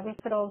we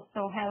could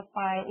also help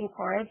by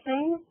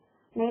encouraging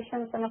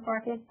nations and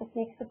authorities to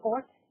seek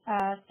support,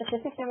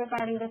 specifically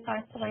regarding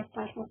disaster waste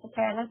management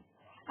preparedness,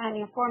 and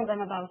inform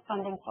them about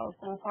funding flows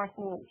and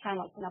enforcement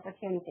channels and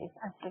opportunities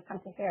as we come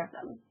to hear of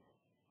them.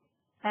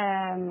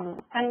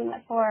 And on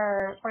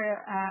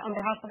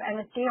behalf of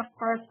MSC, of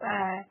course,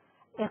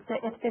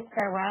 it fits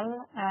very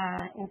well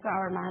into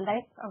our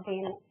mandate of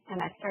being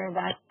an actor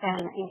that can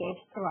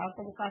engage throughout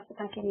the disaster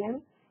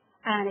continuum.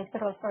 And it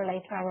could also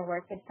relate to our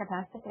work with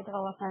capacity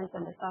development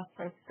and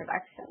disaster risk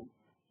reduction.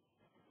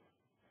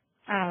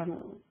 I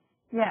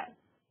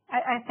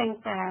think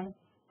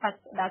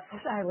that's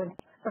what I would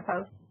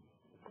propose.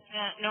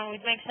 No, it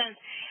makes sense.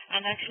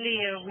 And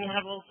actually, we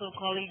have also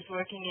colleagues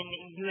working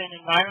in UN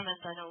Environment.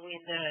 I know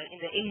in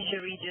the Asia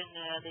region,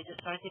 they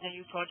just started a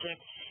new project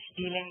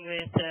dealing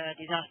with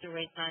disaster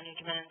waste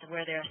management,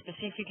 where they are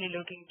specifically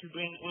looking to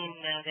bring in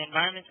the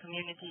environment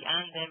community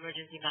and the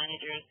emergency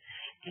managers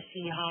to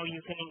see how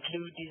you can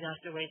include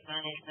disaster waste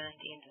management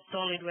into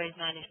solid waste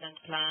management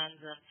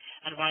plans,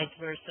 and vice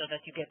versa,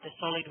 that you get the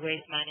solid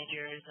waste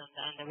managers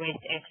and the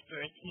waste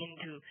experts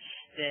into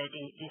the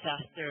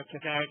disaster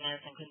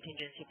preparedness and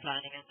contingency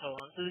planning and so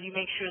on. So you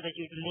make sure that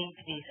you link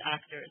these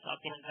actors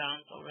up in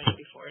advance already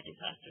before a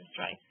disaster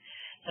strikes.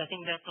 So I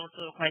think that's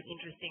also quite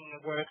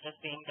interesting work that's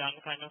being done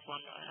kind of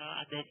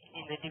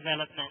in the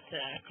development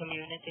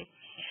community.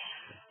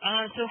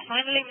 So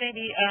finally,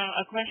 maybe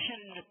a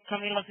question,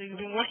 Camila. So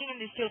you've been working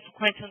in this field for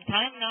quite some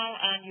time now,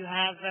 and you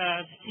have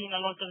seen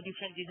a lot of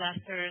different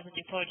disasters and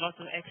deployed lots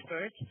of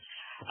experts.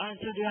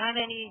 So do you have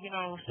any,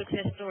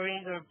 success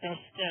stories or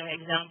best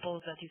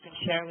examples that you can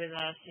share with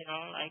us?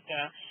 Like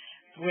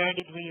where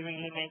did we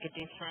really make a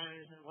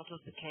difference, and what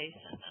was the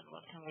case, and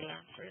what can we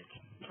learn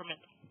from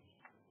it?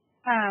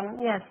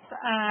 Yes,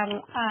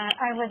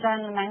 I would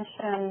then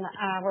mention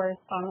our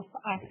response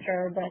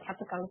after the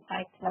tropical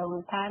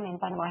cyclone Pan in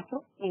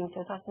Vanuatu in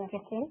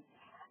 2015,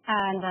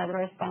 and the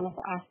response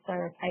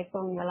after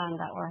Typhoon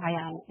Yolanda or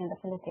Haiyan in the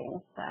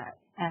Philippines,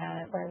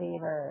 where we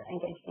were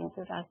engaged in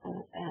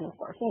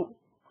 2014.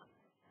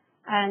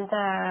 And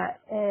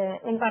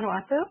in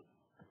Vanuatu,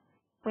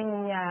 we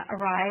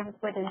arrived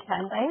within 10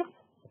 days,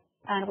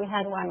 and we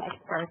had one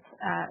expert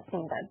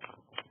seeded.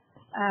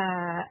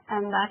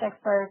 And that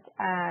expert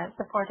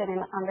supported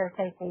in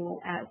undertaking,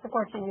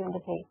 supporting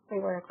UNDAC. We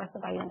were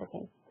requested by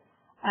UNDAC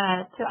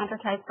to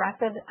undertake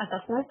rapid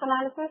assessment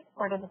analysis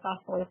for the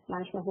disaster waste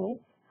management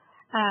needs,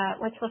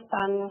 which was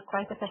done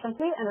quite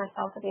efficiently and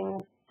resulted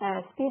in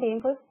speedy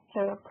inputs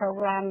to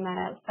program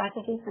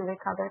strategies and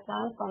recovery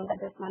plans on the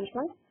risk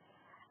management.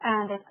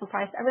 And it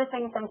comprised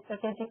everything from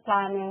strategic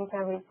planning to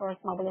resource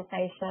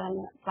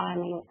mobilization,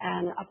 planning,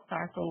 and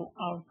upstarting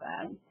of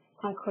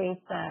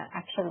concrete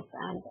actions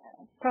and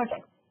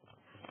projects.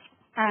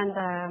 And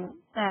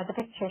the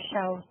picture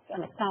shows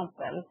an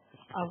example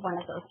of one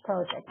of those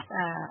projects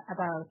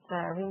about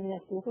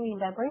reusing green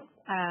debris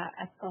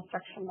as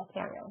construction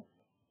material.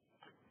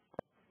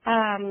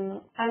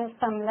 And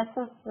some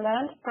lessons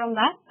learned from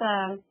that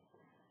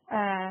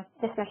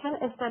discussion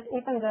is that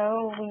even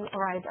though we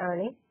arrived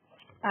early,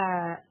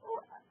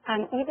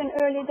 and even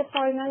early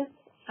deployments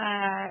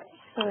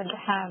could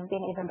have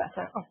been even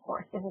better, of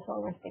course. This is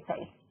always the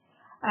case.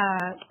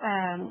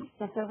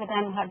 Since we would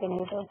then have been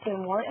able to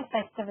more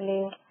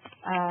effectively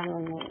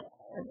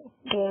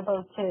be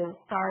able to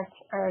start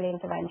early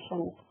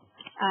interventions,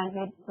 and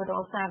we would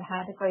also have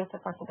had a greater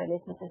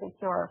possibility to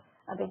secure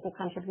a bigger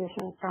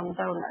contribution from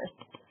donors.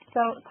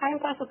 So time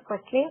passes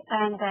quickly,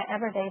 and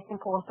every day is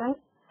important.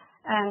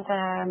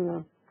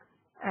 And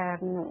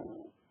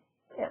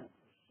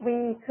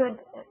we could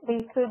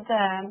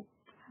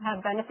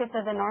have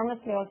benefited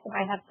enormously also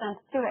by having sent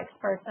 2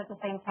 experts at the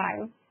same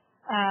time.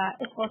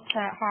 It was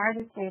hard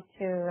due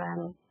to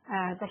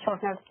the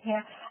short notice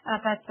here,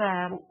 but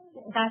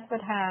that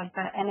would have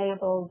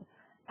enabled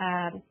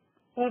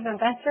even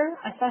better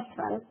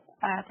assessments,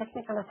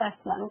 technical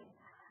assessments,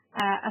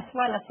 as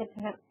well as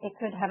it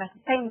could have at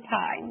the same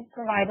time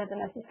provided the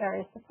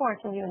necessary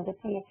support to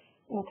UNDP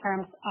in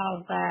terms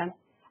of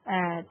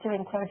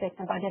doing project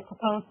and budget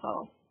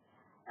proposals.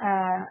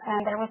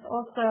 And there was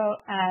also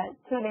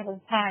too little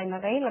time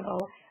available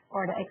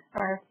for the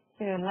experts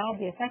to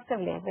lobby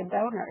effectively with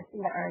donors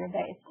in the early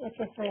days, which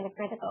is really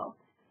critical.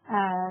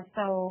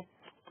 So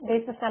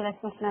this is a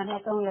lesson learned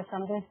not only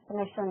from this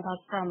commission but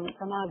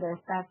from others,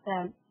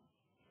 that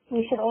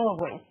we should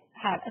always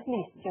have at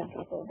least 2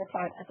 people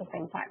deployed at the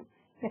same time,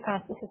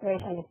 because the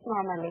situation is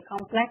normally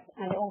complex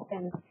and they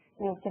often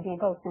need to be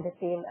both in the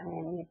field and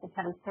in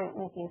defense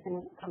meetings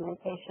and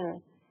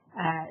communication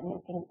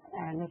meetings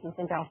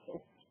in the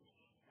office.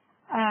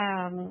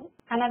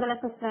 Another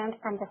lesson learned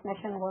from this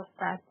mission was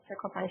that the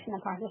cooperation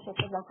and partnership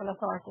with local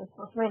authorities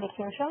was really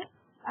crucial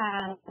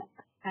and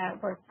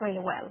worked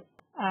really well.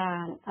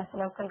 As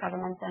local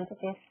government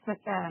entities took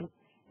an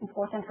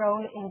important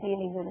role in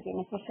dealing with the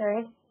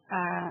beneficiaries,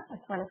 as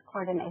well as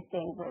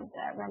coordinating with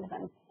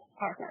relevant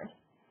partners.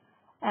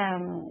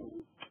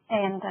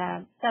 And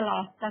the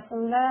last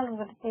lesson learned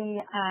would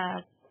be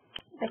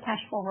the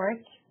cash for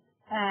work.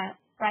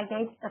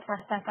 Brigade, the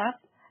first setup,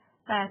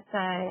 that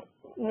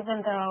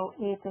even though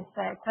it is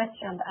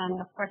questioned,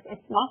 and of course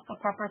it's not a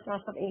proper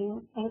source of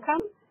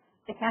income,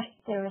 the cash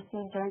they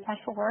received during cash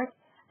for work,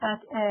 but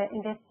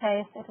in this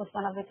case it was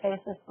one of the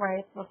cases where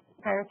it was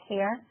very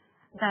clear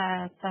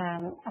that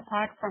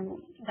apart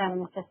from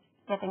them just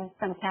getting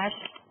some cash,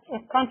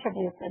 it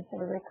contributed to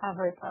the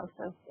recovery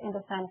process in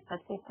the sense that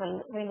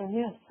people really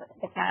use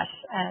the cash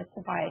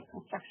to buy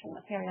construction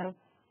material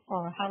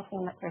or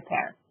housing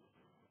repair.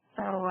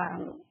 So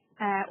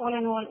all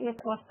in all, it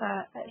was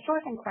a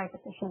short and quite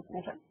efficient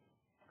mission.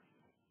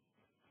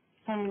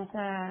 And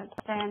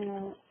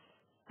then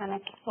the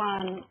next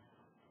one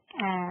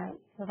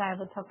that I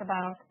will talk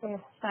about is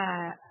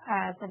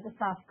the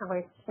disaster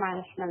risk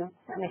management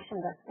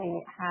mission that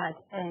we had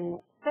in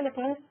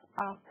Philippines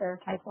after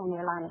Typhoon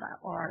Yolanda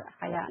or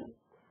Haiyan.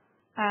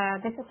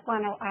 This is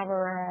one of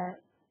our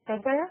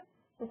bigger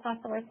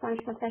disaster risk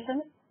management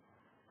missions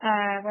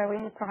where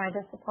we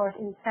provided support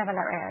in several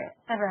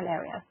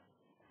areas.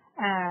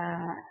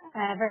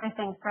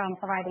 Everything from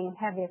providing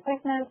heavy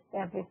equipment,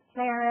 heavy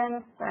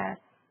clearance,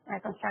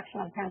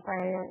 construction of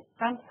temporary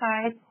dump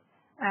sites,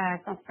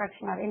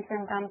 construction of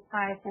interim dump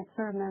sites,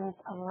 improvement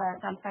of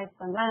dump sites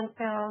and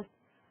landfills,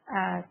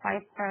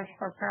 site search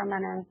for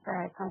permanent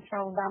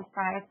controlled dump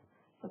sites,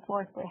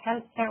 support with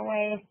healthcare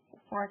waste,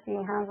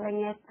 supporting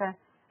handling it,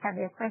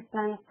 heavy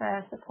equipment,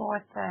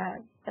 support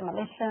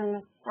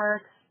demolition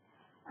works,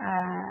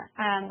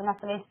 and not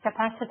least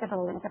capacity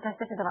building,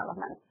 capacity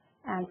development,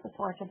 and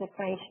support the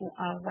creation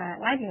of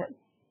livelihoods.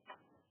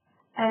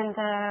 And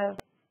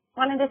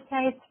well, in this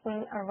case, we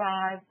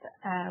arrived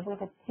with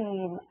a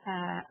team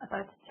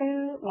about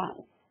 2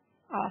 months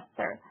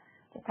after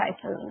the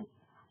typhoon.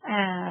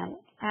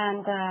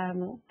 And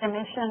the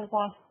mission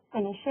was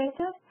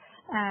initiated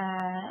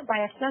by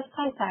a close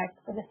contact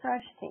with the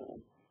search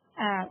team,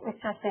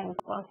 which I think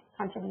was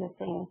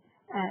contributing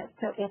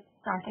to it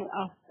starting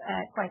off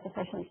quite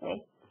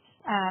efficiently,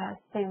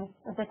 since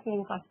the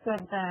team got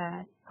good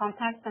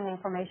contact and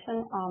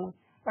information on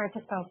where to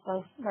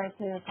focus, where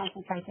to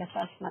concentrate the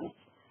assessments,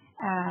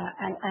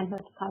 and who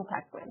to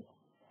contact with.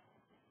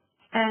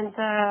 And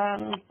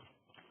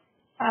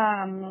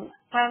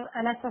well,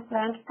 a lesson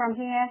learned from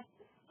here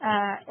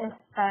is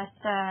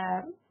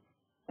that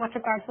with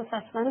regards to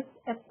assessments,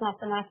 it's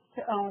not enough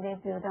to only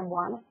do them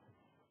once.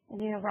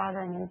 You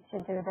rather need to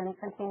do them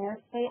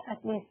continuously,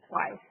 at least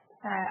twice,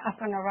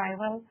 upon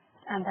arrival,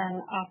 and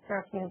then after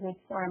a few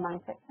weeks or a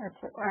month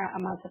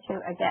or two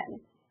again.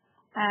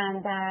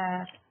 And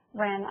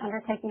when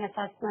undertaking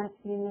assessments,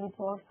 you need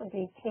to also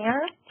be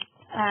clear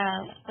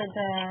with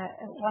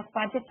what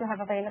budget you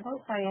have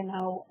available, so you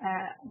know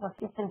what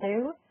you can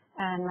do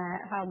and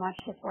how much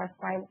is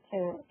worthwhile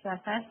to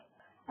assess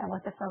and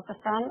what to focus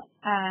on.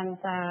 And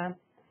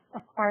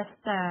of course,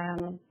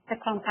 the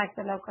contact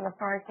with local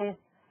authorities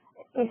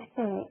is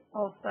key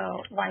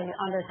also while you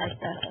undertake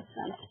the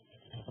assessment.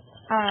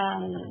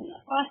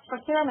 Cost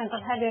procurement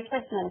of heavy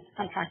equipment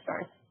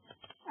contractors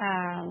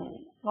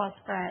was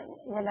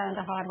we learned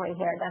the hard way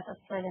here that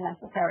it's really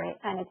necessary,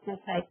 and it can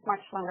take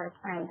much longer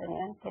time than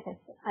you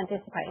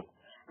anticipate,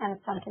 and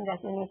it's something that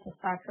you need to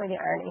start really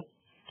early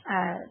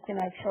to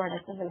make sure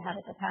that you will have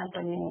it at hand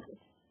when you need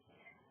it.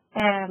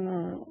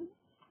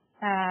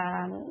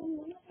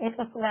 it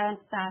was learned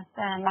that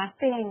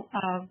mapping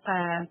of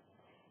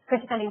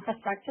critical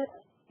infrastructure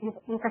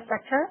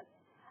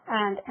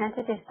and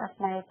entities that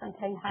may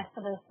contain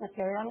hazardous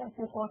material is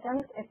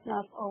important. It's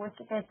not always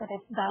the case that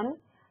it's done,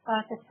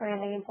 but it's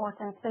really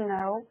important to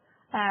know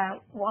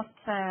what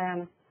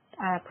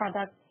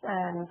products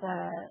and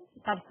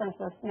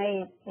substances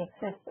may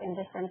exist in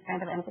different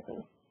kind of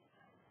entities.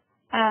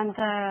 And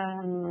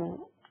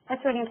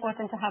it's really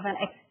important to have an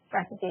exit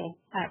strategy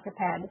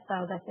prepared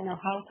so that you know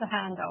how to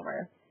hand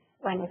over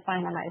when you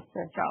finalize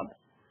your job.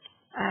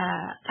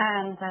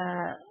 And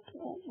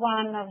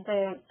one of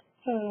the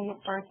key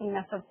working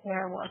methods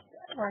here was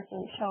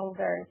working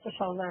shoulder to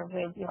shoulder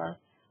with your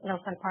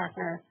local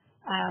partner,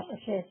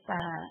 which is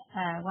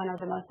one of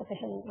the most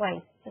efficient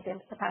ways to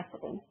build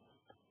capacity.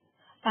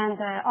 And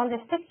on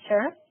this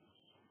picture,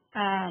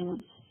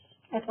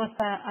 it was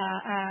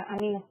a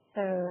means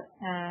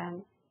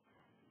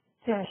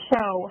to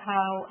show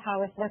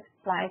how it looks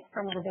like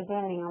from the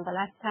beginning on the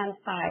left-hand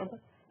side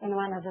in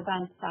one of the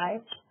dump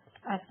sites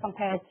as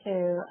compared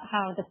to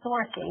how the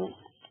sorting,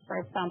 for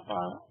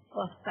example,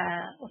 was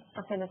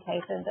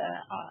facilitated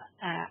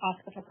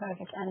after the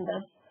project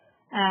ended.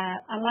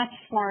 A much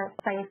more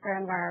safer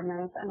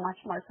environment and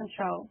much more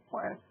control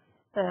for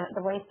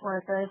the waste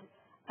workers.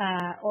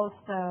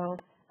 Also,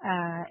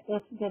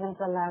 it didn't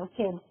allow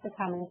kids to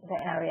come into the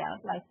area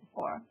like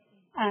before.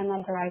 And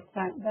on the right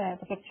side, the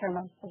picture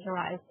most to the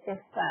right is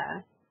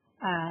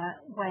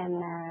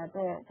when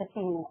the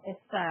team is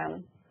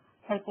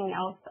taking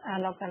out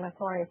local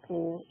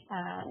authority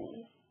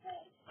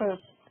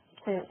groups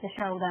to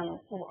show them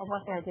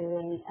what they're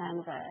doing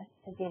and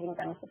giving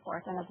them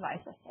support and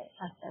advice as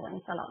they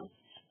went along.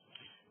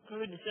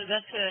 Good. So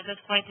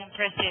that's quite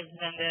impressive.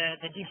 And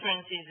the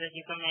differences that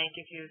you can make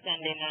if you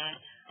send in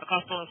a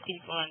couple of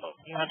people and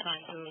you have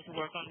time to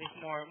work on this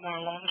more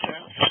long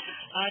term.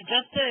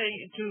 Just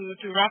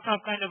to wrap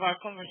up kind of our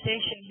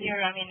conversation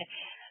here, I mean,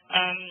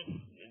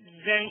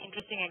 very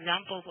interesting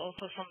examples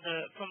also from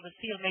the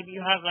field. Maybe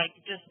you have like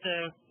just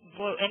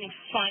any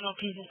final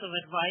pieces of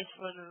advice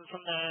for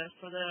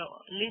the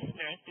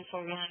listeners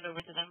before we hand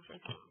over to them for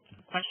some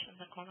questions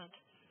and comments.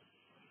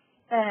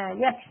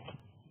 Yes.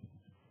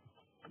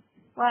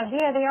 Well,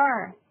 here they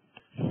are.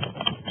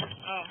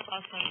 Oh,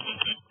 awesome.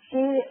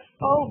 Be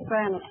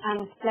open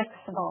and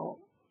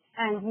flexible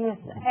and use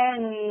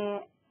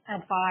any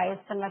advice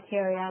and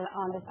material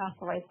on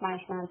disaster waste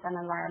management and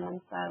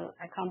environmental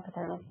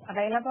competence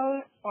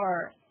available,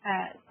 or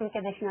seek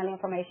additional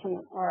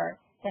information or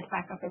get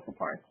back office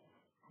support.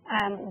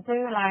 And do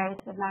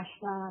liaise with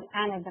national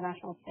and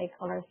international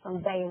stakeholders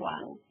from day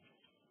one.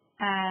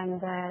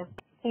 And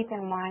keep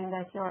in mind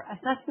that your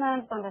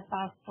assessment on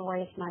disaster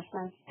waste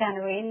management can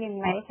really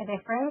make a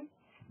difference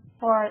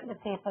for the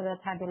people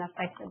that have been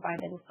affected by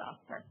the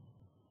disaster.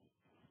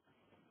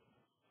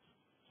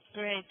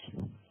 Great.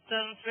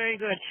 Sounds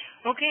very good.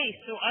 Okay,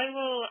 so I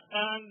will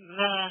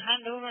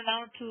hand over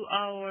now to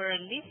our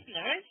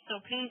listeners.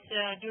 So please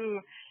do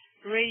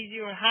raise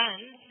your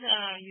hands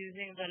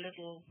using the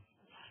little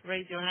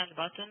raise your hand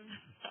button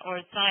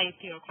or type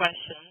your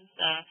questions.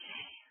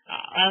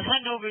 I'll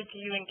hand over to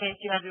you in case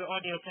you have your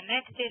audio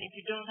connected. If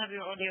you don't have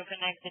your audio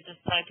connected,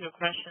 just type your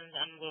questions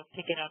and we'll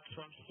pick it up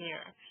from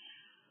here.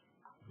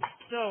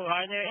 So,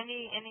 are there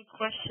any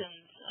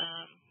questions?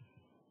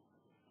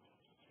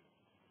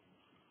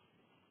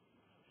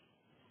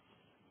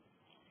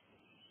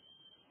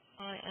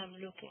 I am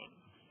looking.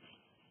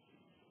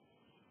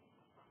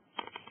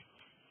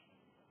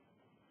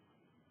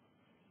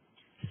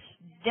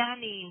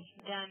 Danny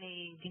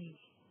D.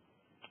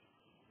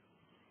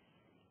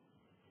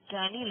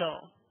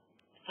 Danilo,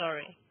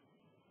 sorry,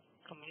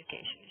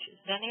 communication issues.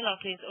 Danilo,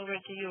 please, over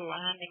to you.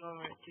 I'm handing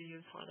over to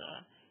you for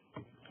the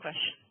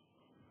question.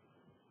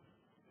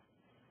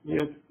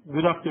 Yes,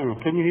 good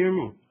afternoon. Can you hear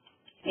me?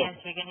 Yes,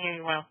 we can hear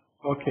you well.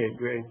 Okay,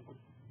 great.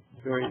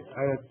 Sorry,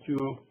 I had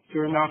to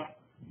turn off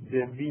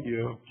the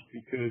video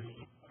because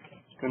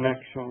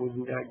connection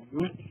wasn't that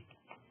good.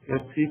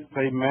 Let's see if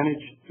I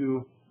manage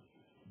to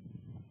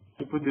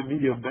put the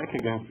video back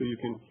again so you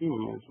can see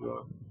me as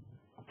well.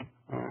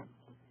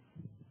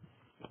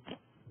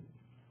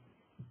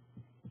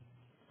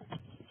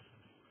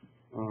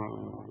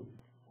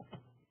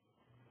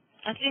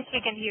 At least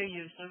we can hear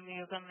you, so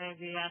you can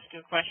maybe ask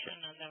your question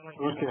and then we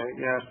can... Okay,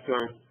 yeah,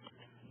 sorry.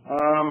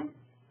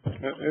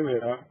 There we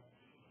are.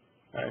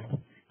 Hi.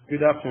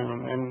 Good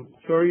afternoon, and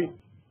sorry,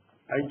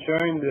 I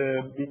joined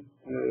a bit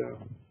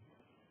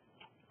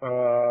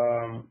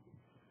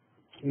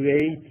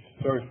late.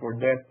 Sorry for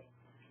that.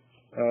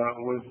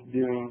 Was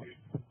dealing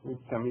with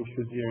some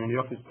issues here in the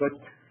office, but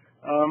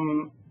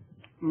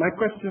my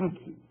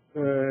question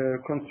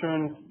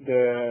concerns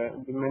the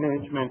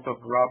management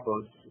of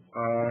rubbles.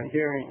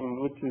 Here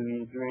in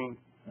Italy, during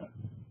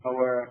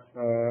our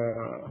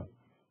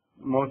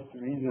most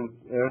recent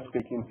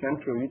earthquake in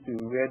central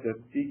Italy, we had a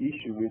big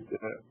issue with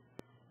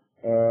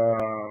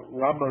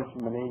rubbles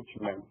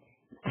management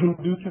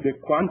due to the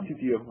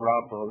quantity of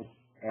rubbles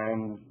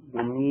and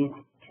the need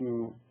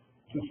to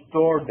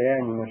store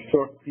them in a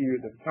short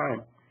period of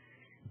time.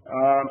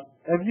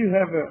 Have you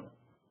ever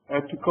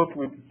had to cope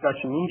with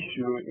such an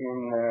issue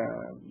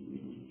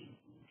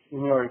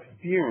in your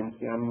experience,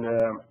 and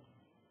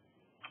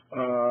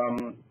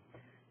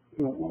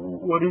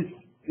what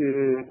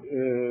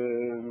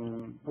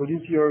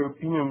is your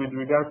opinion with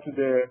regard to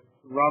the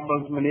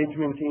rubble's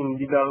management in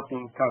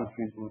developing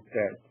countries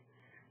instead?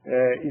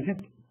 Is it?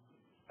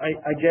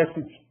 I guess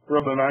it's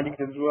problematic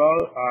as well.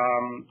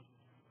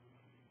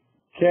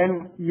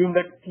 Can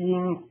UNDAC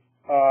teams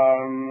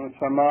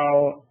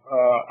somehow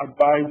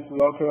advise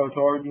local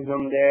authorities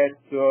on that,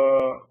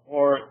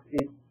 or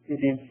it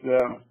is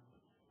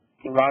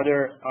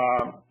rather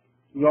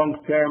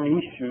long-term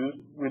issues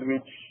with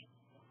which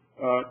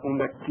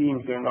UNDAC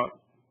teams are not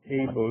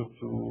able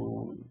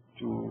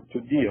to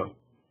deal?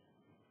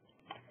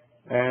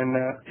 And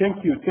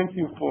thank you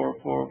for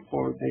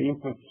the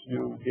inputs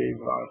you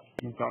gave us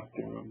this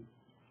afternoon.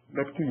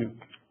 Back to you.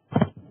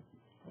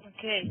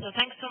 Okay, so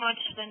thanks so much,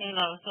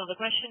 Danilo. So the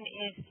question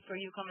is for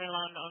you,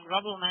 Camila, on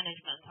rubble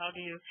management. How do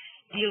you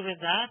deal with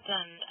that,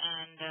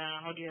 and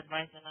how do you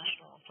advise the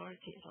national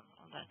authorities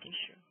on that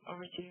issue?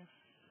 Over to you.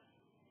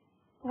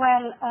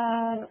 Well,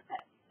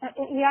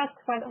 you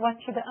asked what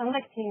should the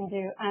UNDAC team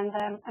do, and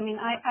I mean,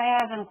 I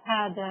haven't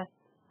had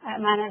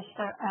managed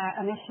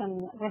a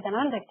mission with an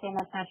UNDAC team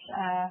as such,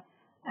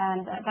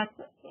 but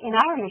in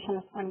our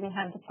missions, when we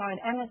have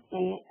deployed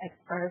MSC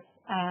experts,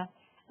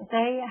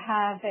 they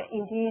have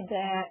indeed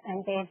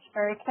engaged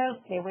very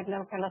closely with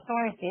local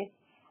authorities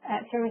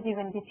through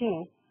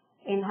UNDP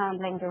in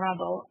handling the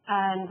rubble.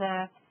 And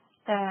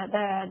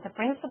the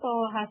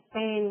principle has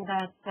been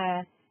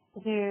that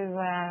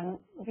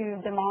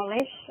you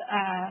demolish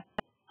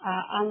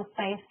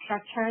unsafe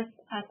structures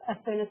as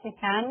soon as you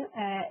can,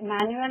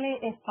 manually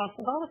if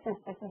possible, since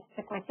this is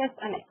the quickest,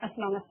 and as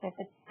long as it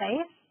is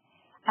safe.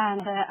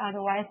 And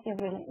otherwise you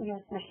will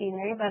use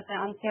machinery, but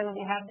until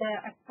you have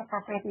the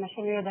appropriate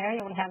machinery there,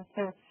 you will have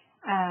to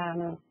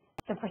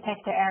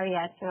protect the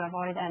area to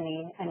avoid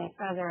any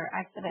further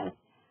accidents.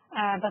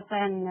 But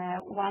then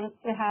once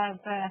you have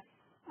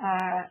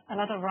a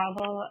lot of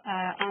rubble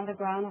on the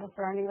ground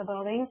surrounding the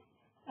building,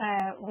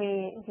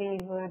 we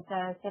would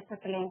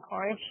typically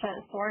encourage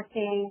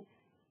sorting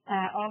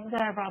of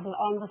the rubble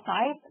on the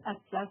site as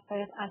close to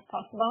it as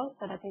possible,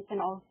 so that it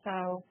can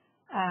also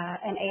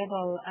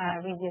enable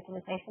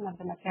reutilization of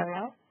the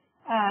material.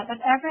 But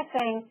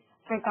everything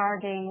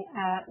regarding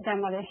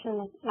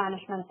demolition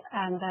management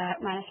and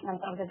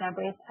management of the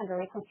debris and the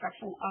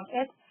reconstruction of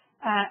it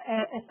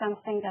is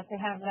something that we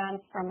have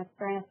learned from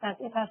experience, that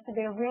it has to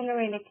be really,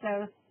 really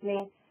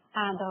closely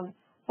handled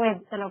with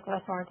the local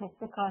authorities,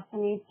 because you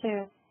need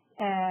to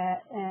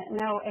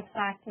know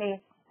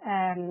exactly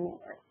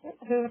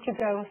who to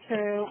go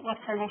through, what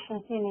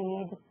permissions you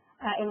need,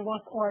 in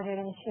what order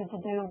you should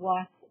do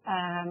what,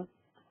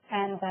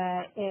 and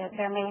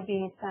there may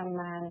be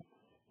some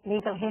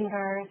legal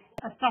hinders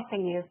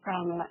stopping you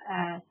from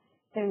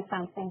doing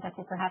something that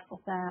you perhaps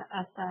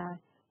as a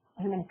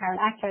humanitarian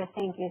actor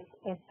think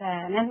is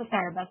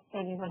necessary, but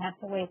still you will have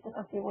to wait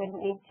because you will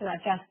need to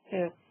adjust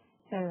to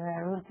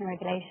rules and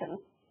regulations.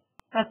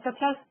 But so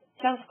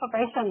close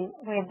cooperation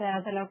with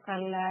the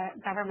local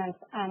governments,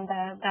 and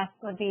that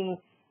will be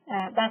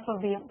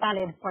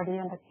valid for the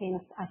UNDAC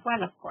teams as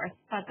well, of course.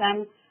 But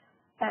then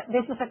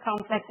this is a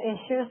complex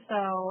issue,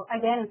 so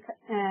again,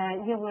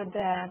 you would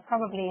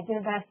probably do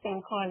best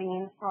in calling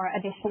in for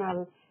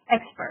additional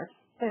experts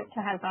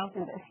to help out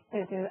in this,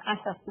 to do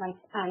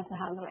assessments and to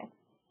handle it.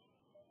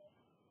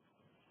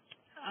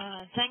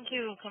 Thank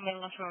you,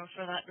 Camila,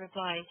 for that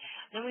reply.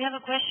 Then we have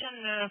a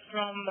question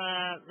from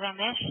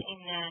Ramesh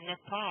in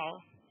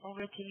Nepal.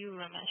 Over to you,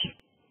 Ramesh.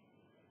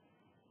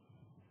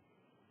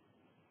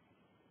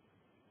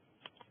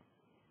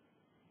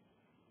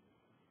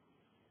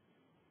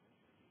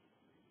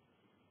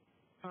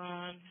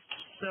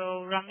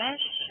 So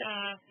Ramesh,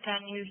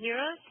 can you hear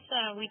us?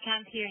 We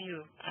can't hear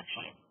you,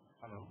 actually.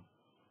 Hello?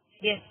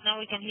 Yes, now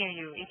we can hear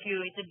you.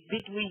 It's a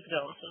bit weak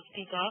though, so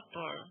speak up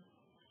or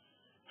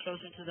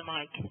closer to the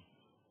mic.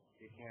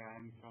 Okay,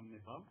 I'm from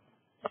Nepal.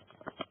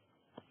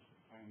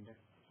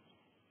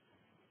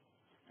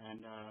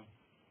 And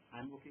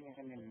I'm working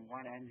in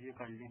one NGO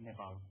currently in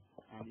Nepal,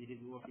 and it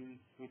is working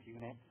with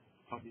UNED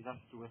for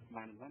disaster waste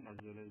management as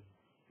well as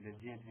the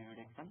GNP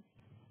reduction.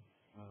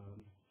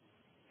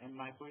 And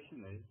my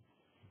question is,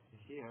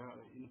 here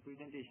in the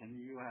presentation,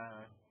 you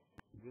have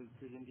the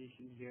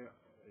presentation here,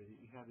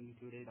 you have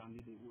included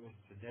only the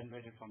waste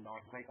generated from the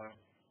earthquake.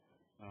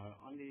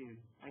 Only,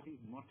 I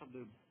think most of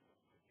the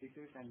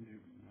pictures and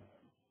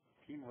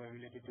theme were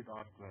related to the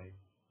earthquake.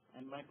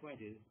 And my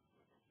point is,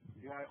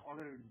 there are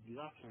other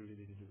disaster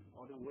related,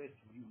 other waste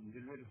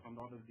generated from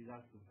the other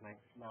disasters like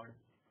flood,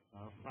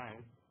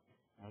 fires.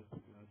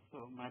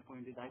 So my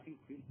point is, I think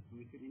we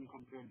should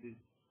incorporate this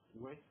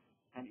waste,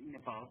 and in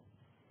Nepal,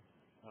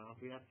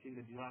 we have seen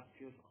the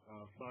disastrous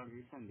flood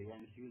recently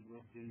and huge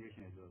waste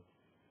generation as well.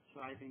 So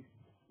I think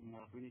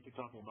we need to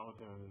talk about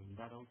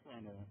that also,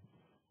 and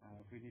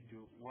we need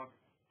to work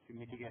to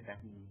mitigate that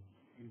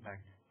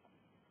impact.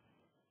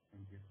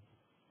 Thank you.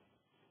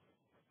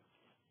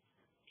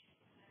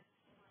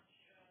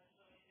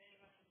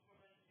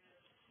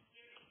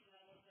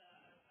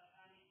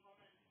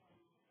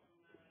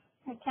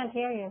 I can't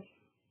hear you.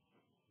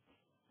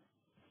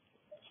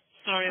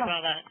 Sorry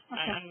about that.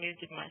 Okay. I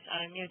muted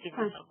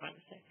myself by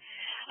mistake.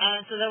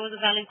 So that was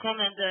a valid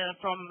comment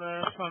from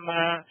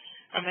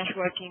Ramesh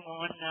working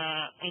on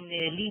in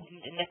the lead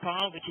in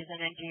Nepal, which is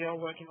an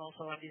NGO working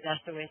also on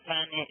disaster waste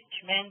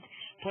management,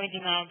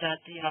 pointing out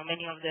that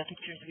many of the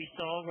pictures we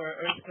saw were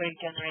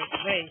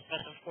earthquake-generated waste,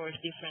 but of course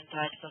different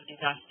types of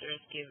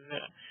disasters give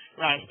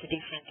rise to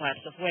different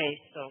types of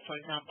waste. So, for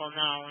example,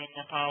 now in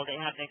Nepal they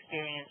have the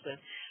experience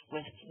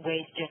with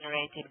waste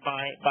generated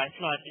by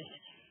floods.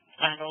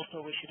 And also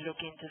we should look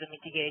into the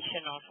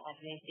mitigation of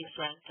these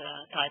different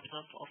types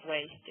of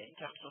waste in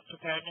terms of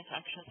preparedness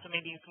actions. So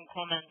maybe you can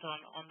comment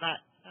on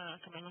that,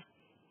 Camila.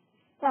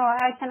 So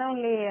I can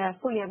only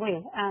fully agree.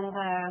 And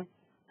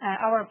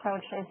our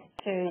approach is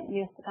to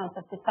use the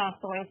concept of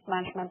disaster waste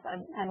management.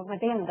 And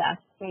within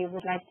that, we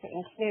would like to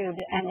include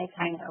any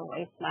kind of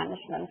waste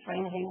management,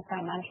 ranging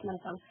from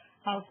management of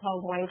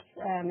household waste,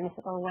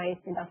 municipal waste,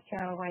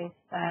 industrial waste,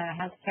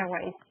 healthcare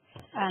waste,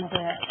 and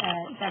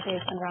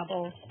debris and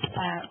rubble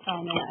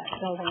from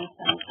buildings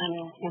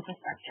and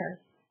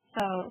infrastructure.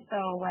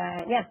 So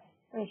yes,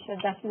 we should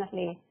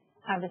definitely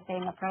have the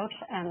same approach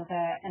and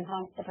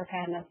enhance the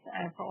preparedness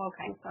for all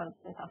kinds of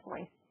disaster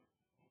waste.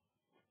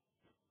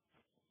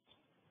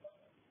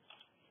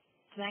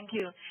 Thank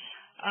you.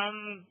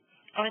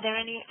 Are there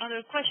any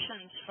other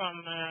questions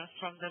from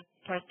the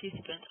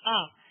participants?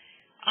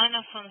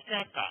 Anna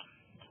Fonseca,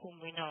 whom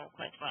we know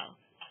quite well.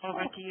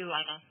 Over to you,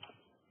 Anna.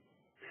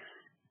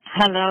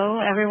 Hello,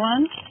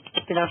 everyone.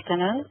 Good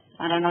afternoon.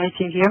 I don't know if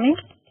you hear me.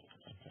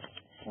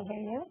 I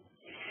hear you.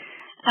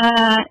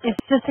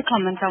 It's just a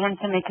comment. I want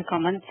to make a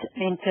comment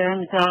in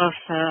terms of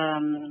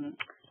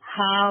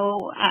how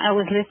I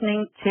was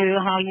listening to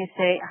how you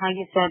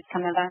said,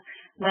 Camila,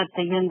 that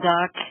the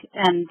UNDAC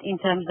and in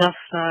terms of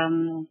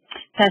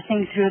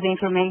passing through the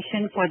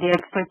information for the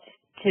experts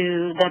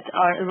that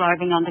are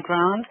arriving on the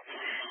ground.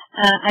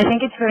 I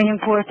think it's very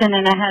important,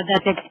 and I had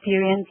that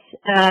experience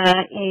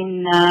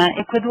in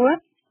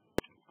Ecuador.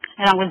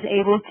 And I was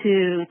able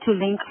to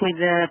link with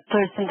the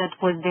person that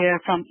was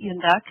there from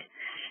UNDAC.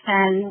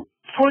 And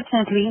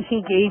fortunately, he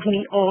gave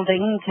me all the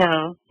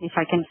intel, if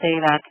I can say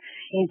that,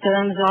 in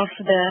terms of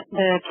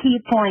the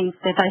key points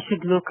that I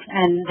should look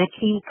and the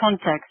key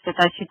contacts that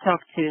I should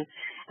talk to.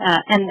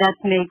 And that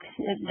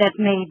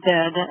made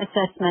the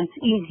assessments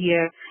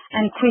easier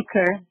and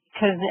quicker,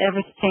 because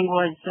everything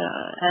was,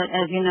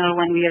 as you know,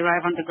 when we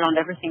arrive on the ground,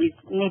 everything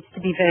needs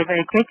to be very,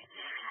 very quick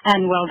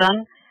and well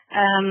done.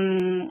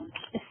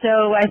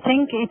 So I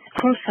think it's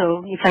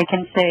crucial, if I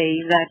can say,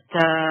 that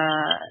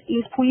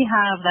if we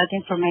have that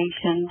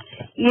information,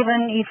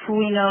 even if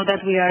we know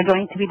that we are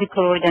going to be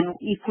deployed, and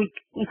if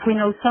we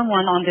know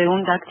someone on the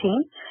UNDAC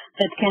team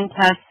that can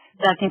pass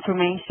that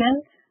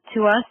information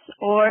to us,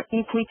 or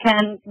if we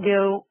can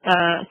go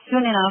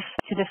soon enough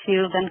to the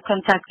field and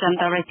contact them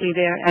directly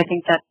there, I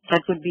think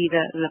that would be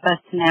the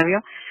best scenario.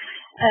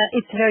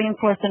 It's very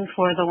important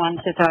for the ones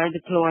that are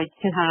deployed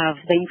to have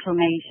the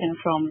information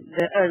from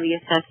the early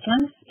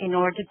assessments in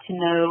order to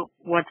know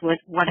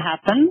what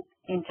happened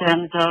in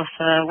terms of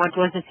what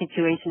was the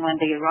situation when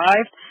they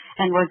arrived,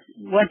 and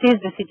what is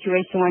the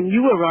situation when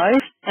you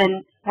arrive,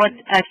 and what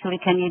actually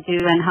can you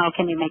do and how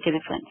can you make a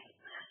difference.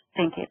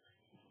 Thank you.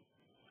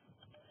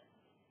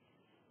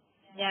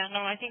 Yeah,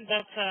 no, I think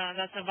that's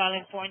a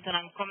valid point, and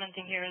I'm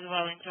commenting here as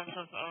well in terms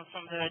of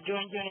from the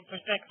joint unit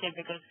perspective,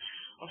 because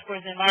of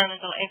course the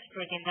environmental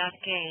expert in that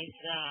case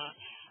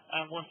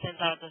was sent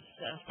out as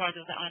part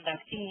of the UNDAC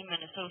team,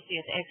 an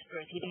associate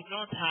expert. He did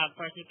not have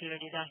particular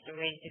disaster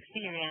waste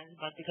experience,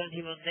 but because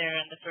he was there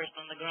and the first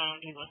on the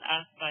ground, he was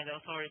asked by the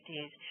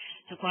authorities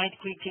to quite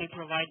quickly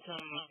provide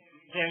some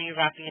very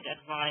rapid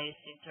advice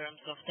in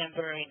terms of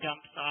temporary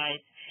dump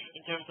sites,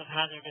 in terms of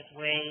hazardous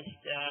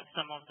waste,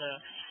 some of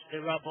the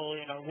rubble,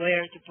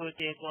 where to put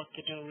it, what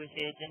to do with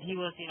it. And he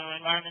was,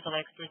 environmental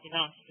expert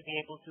enough to be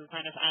able to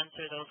kind of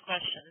answer those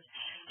questions.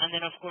 And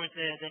then, of course,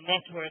 the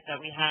network that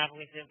we have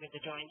with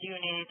the joint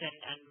unit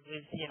and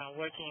with,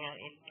 working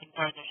in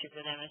partnership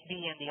with MSB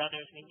and the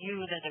others, we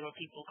knew that there were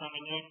people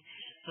coming in.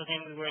 So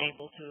then we were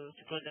able to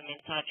put them in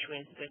touch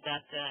with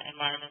that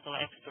environmental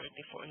expert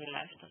before he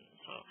left. And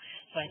so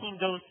I think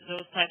those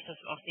types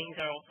of things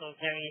are also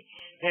very,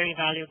 very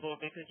valuable,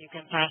 because you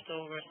can pass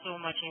over so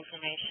much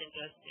information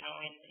just,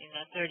 in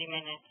a 30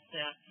 minutes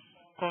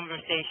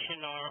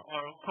conversation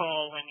or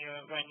call when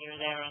you're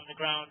there on the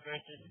ground,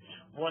 versus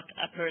what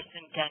a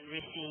person can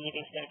receive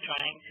if they're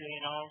trying to,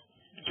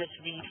 just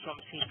read from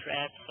street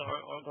reps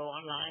or go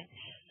online.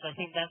 So I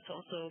think that's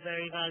also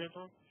very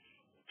valuable.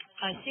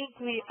 I think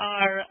we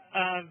are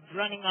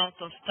running out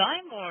of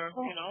time, or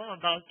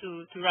about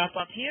to wrap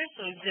up here.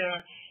 So if there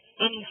are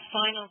any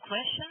final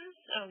questions,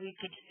 we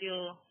could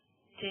still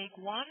take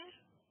one.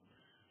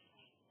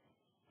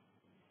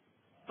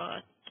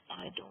 But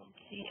I don't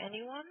see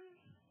anyone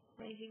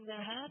raising their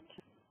hand.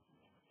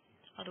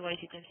 Otherwise,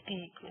 you can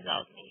speak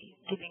without me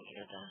giving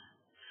you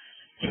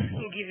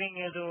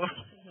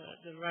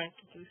the right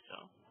to do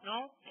so.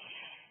 No?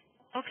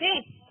 Okay.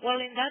 Well,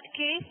 in that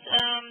case,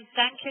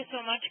 thank you so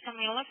much,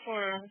 Camila,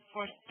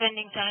 for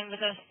spending time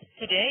with us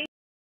today.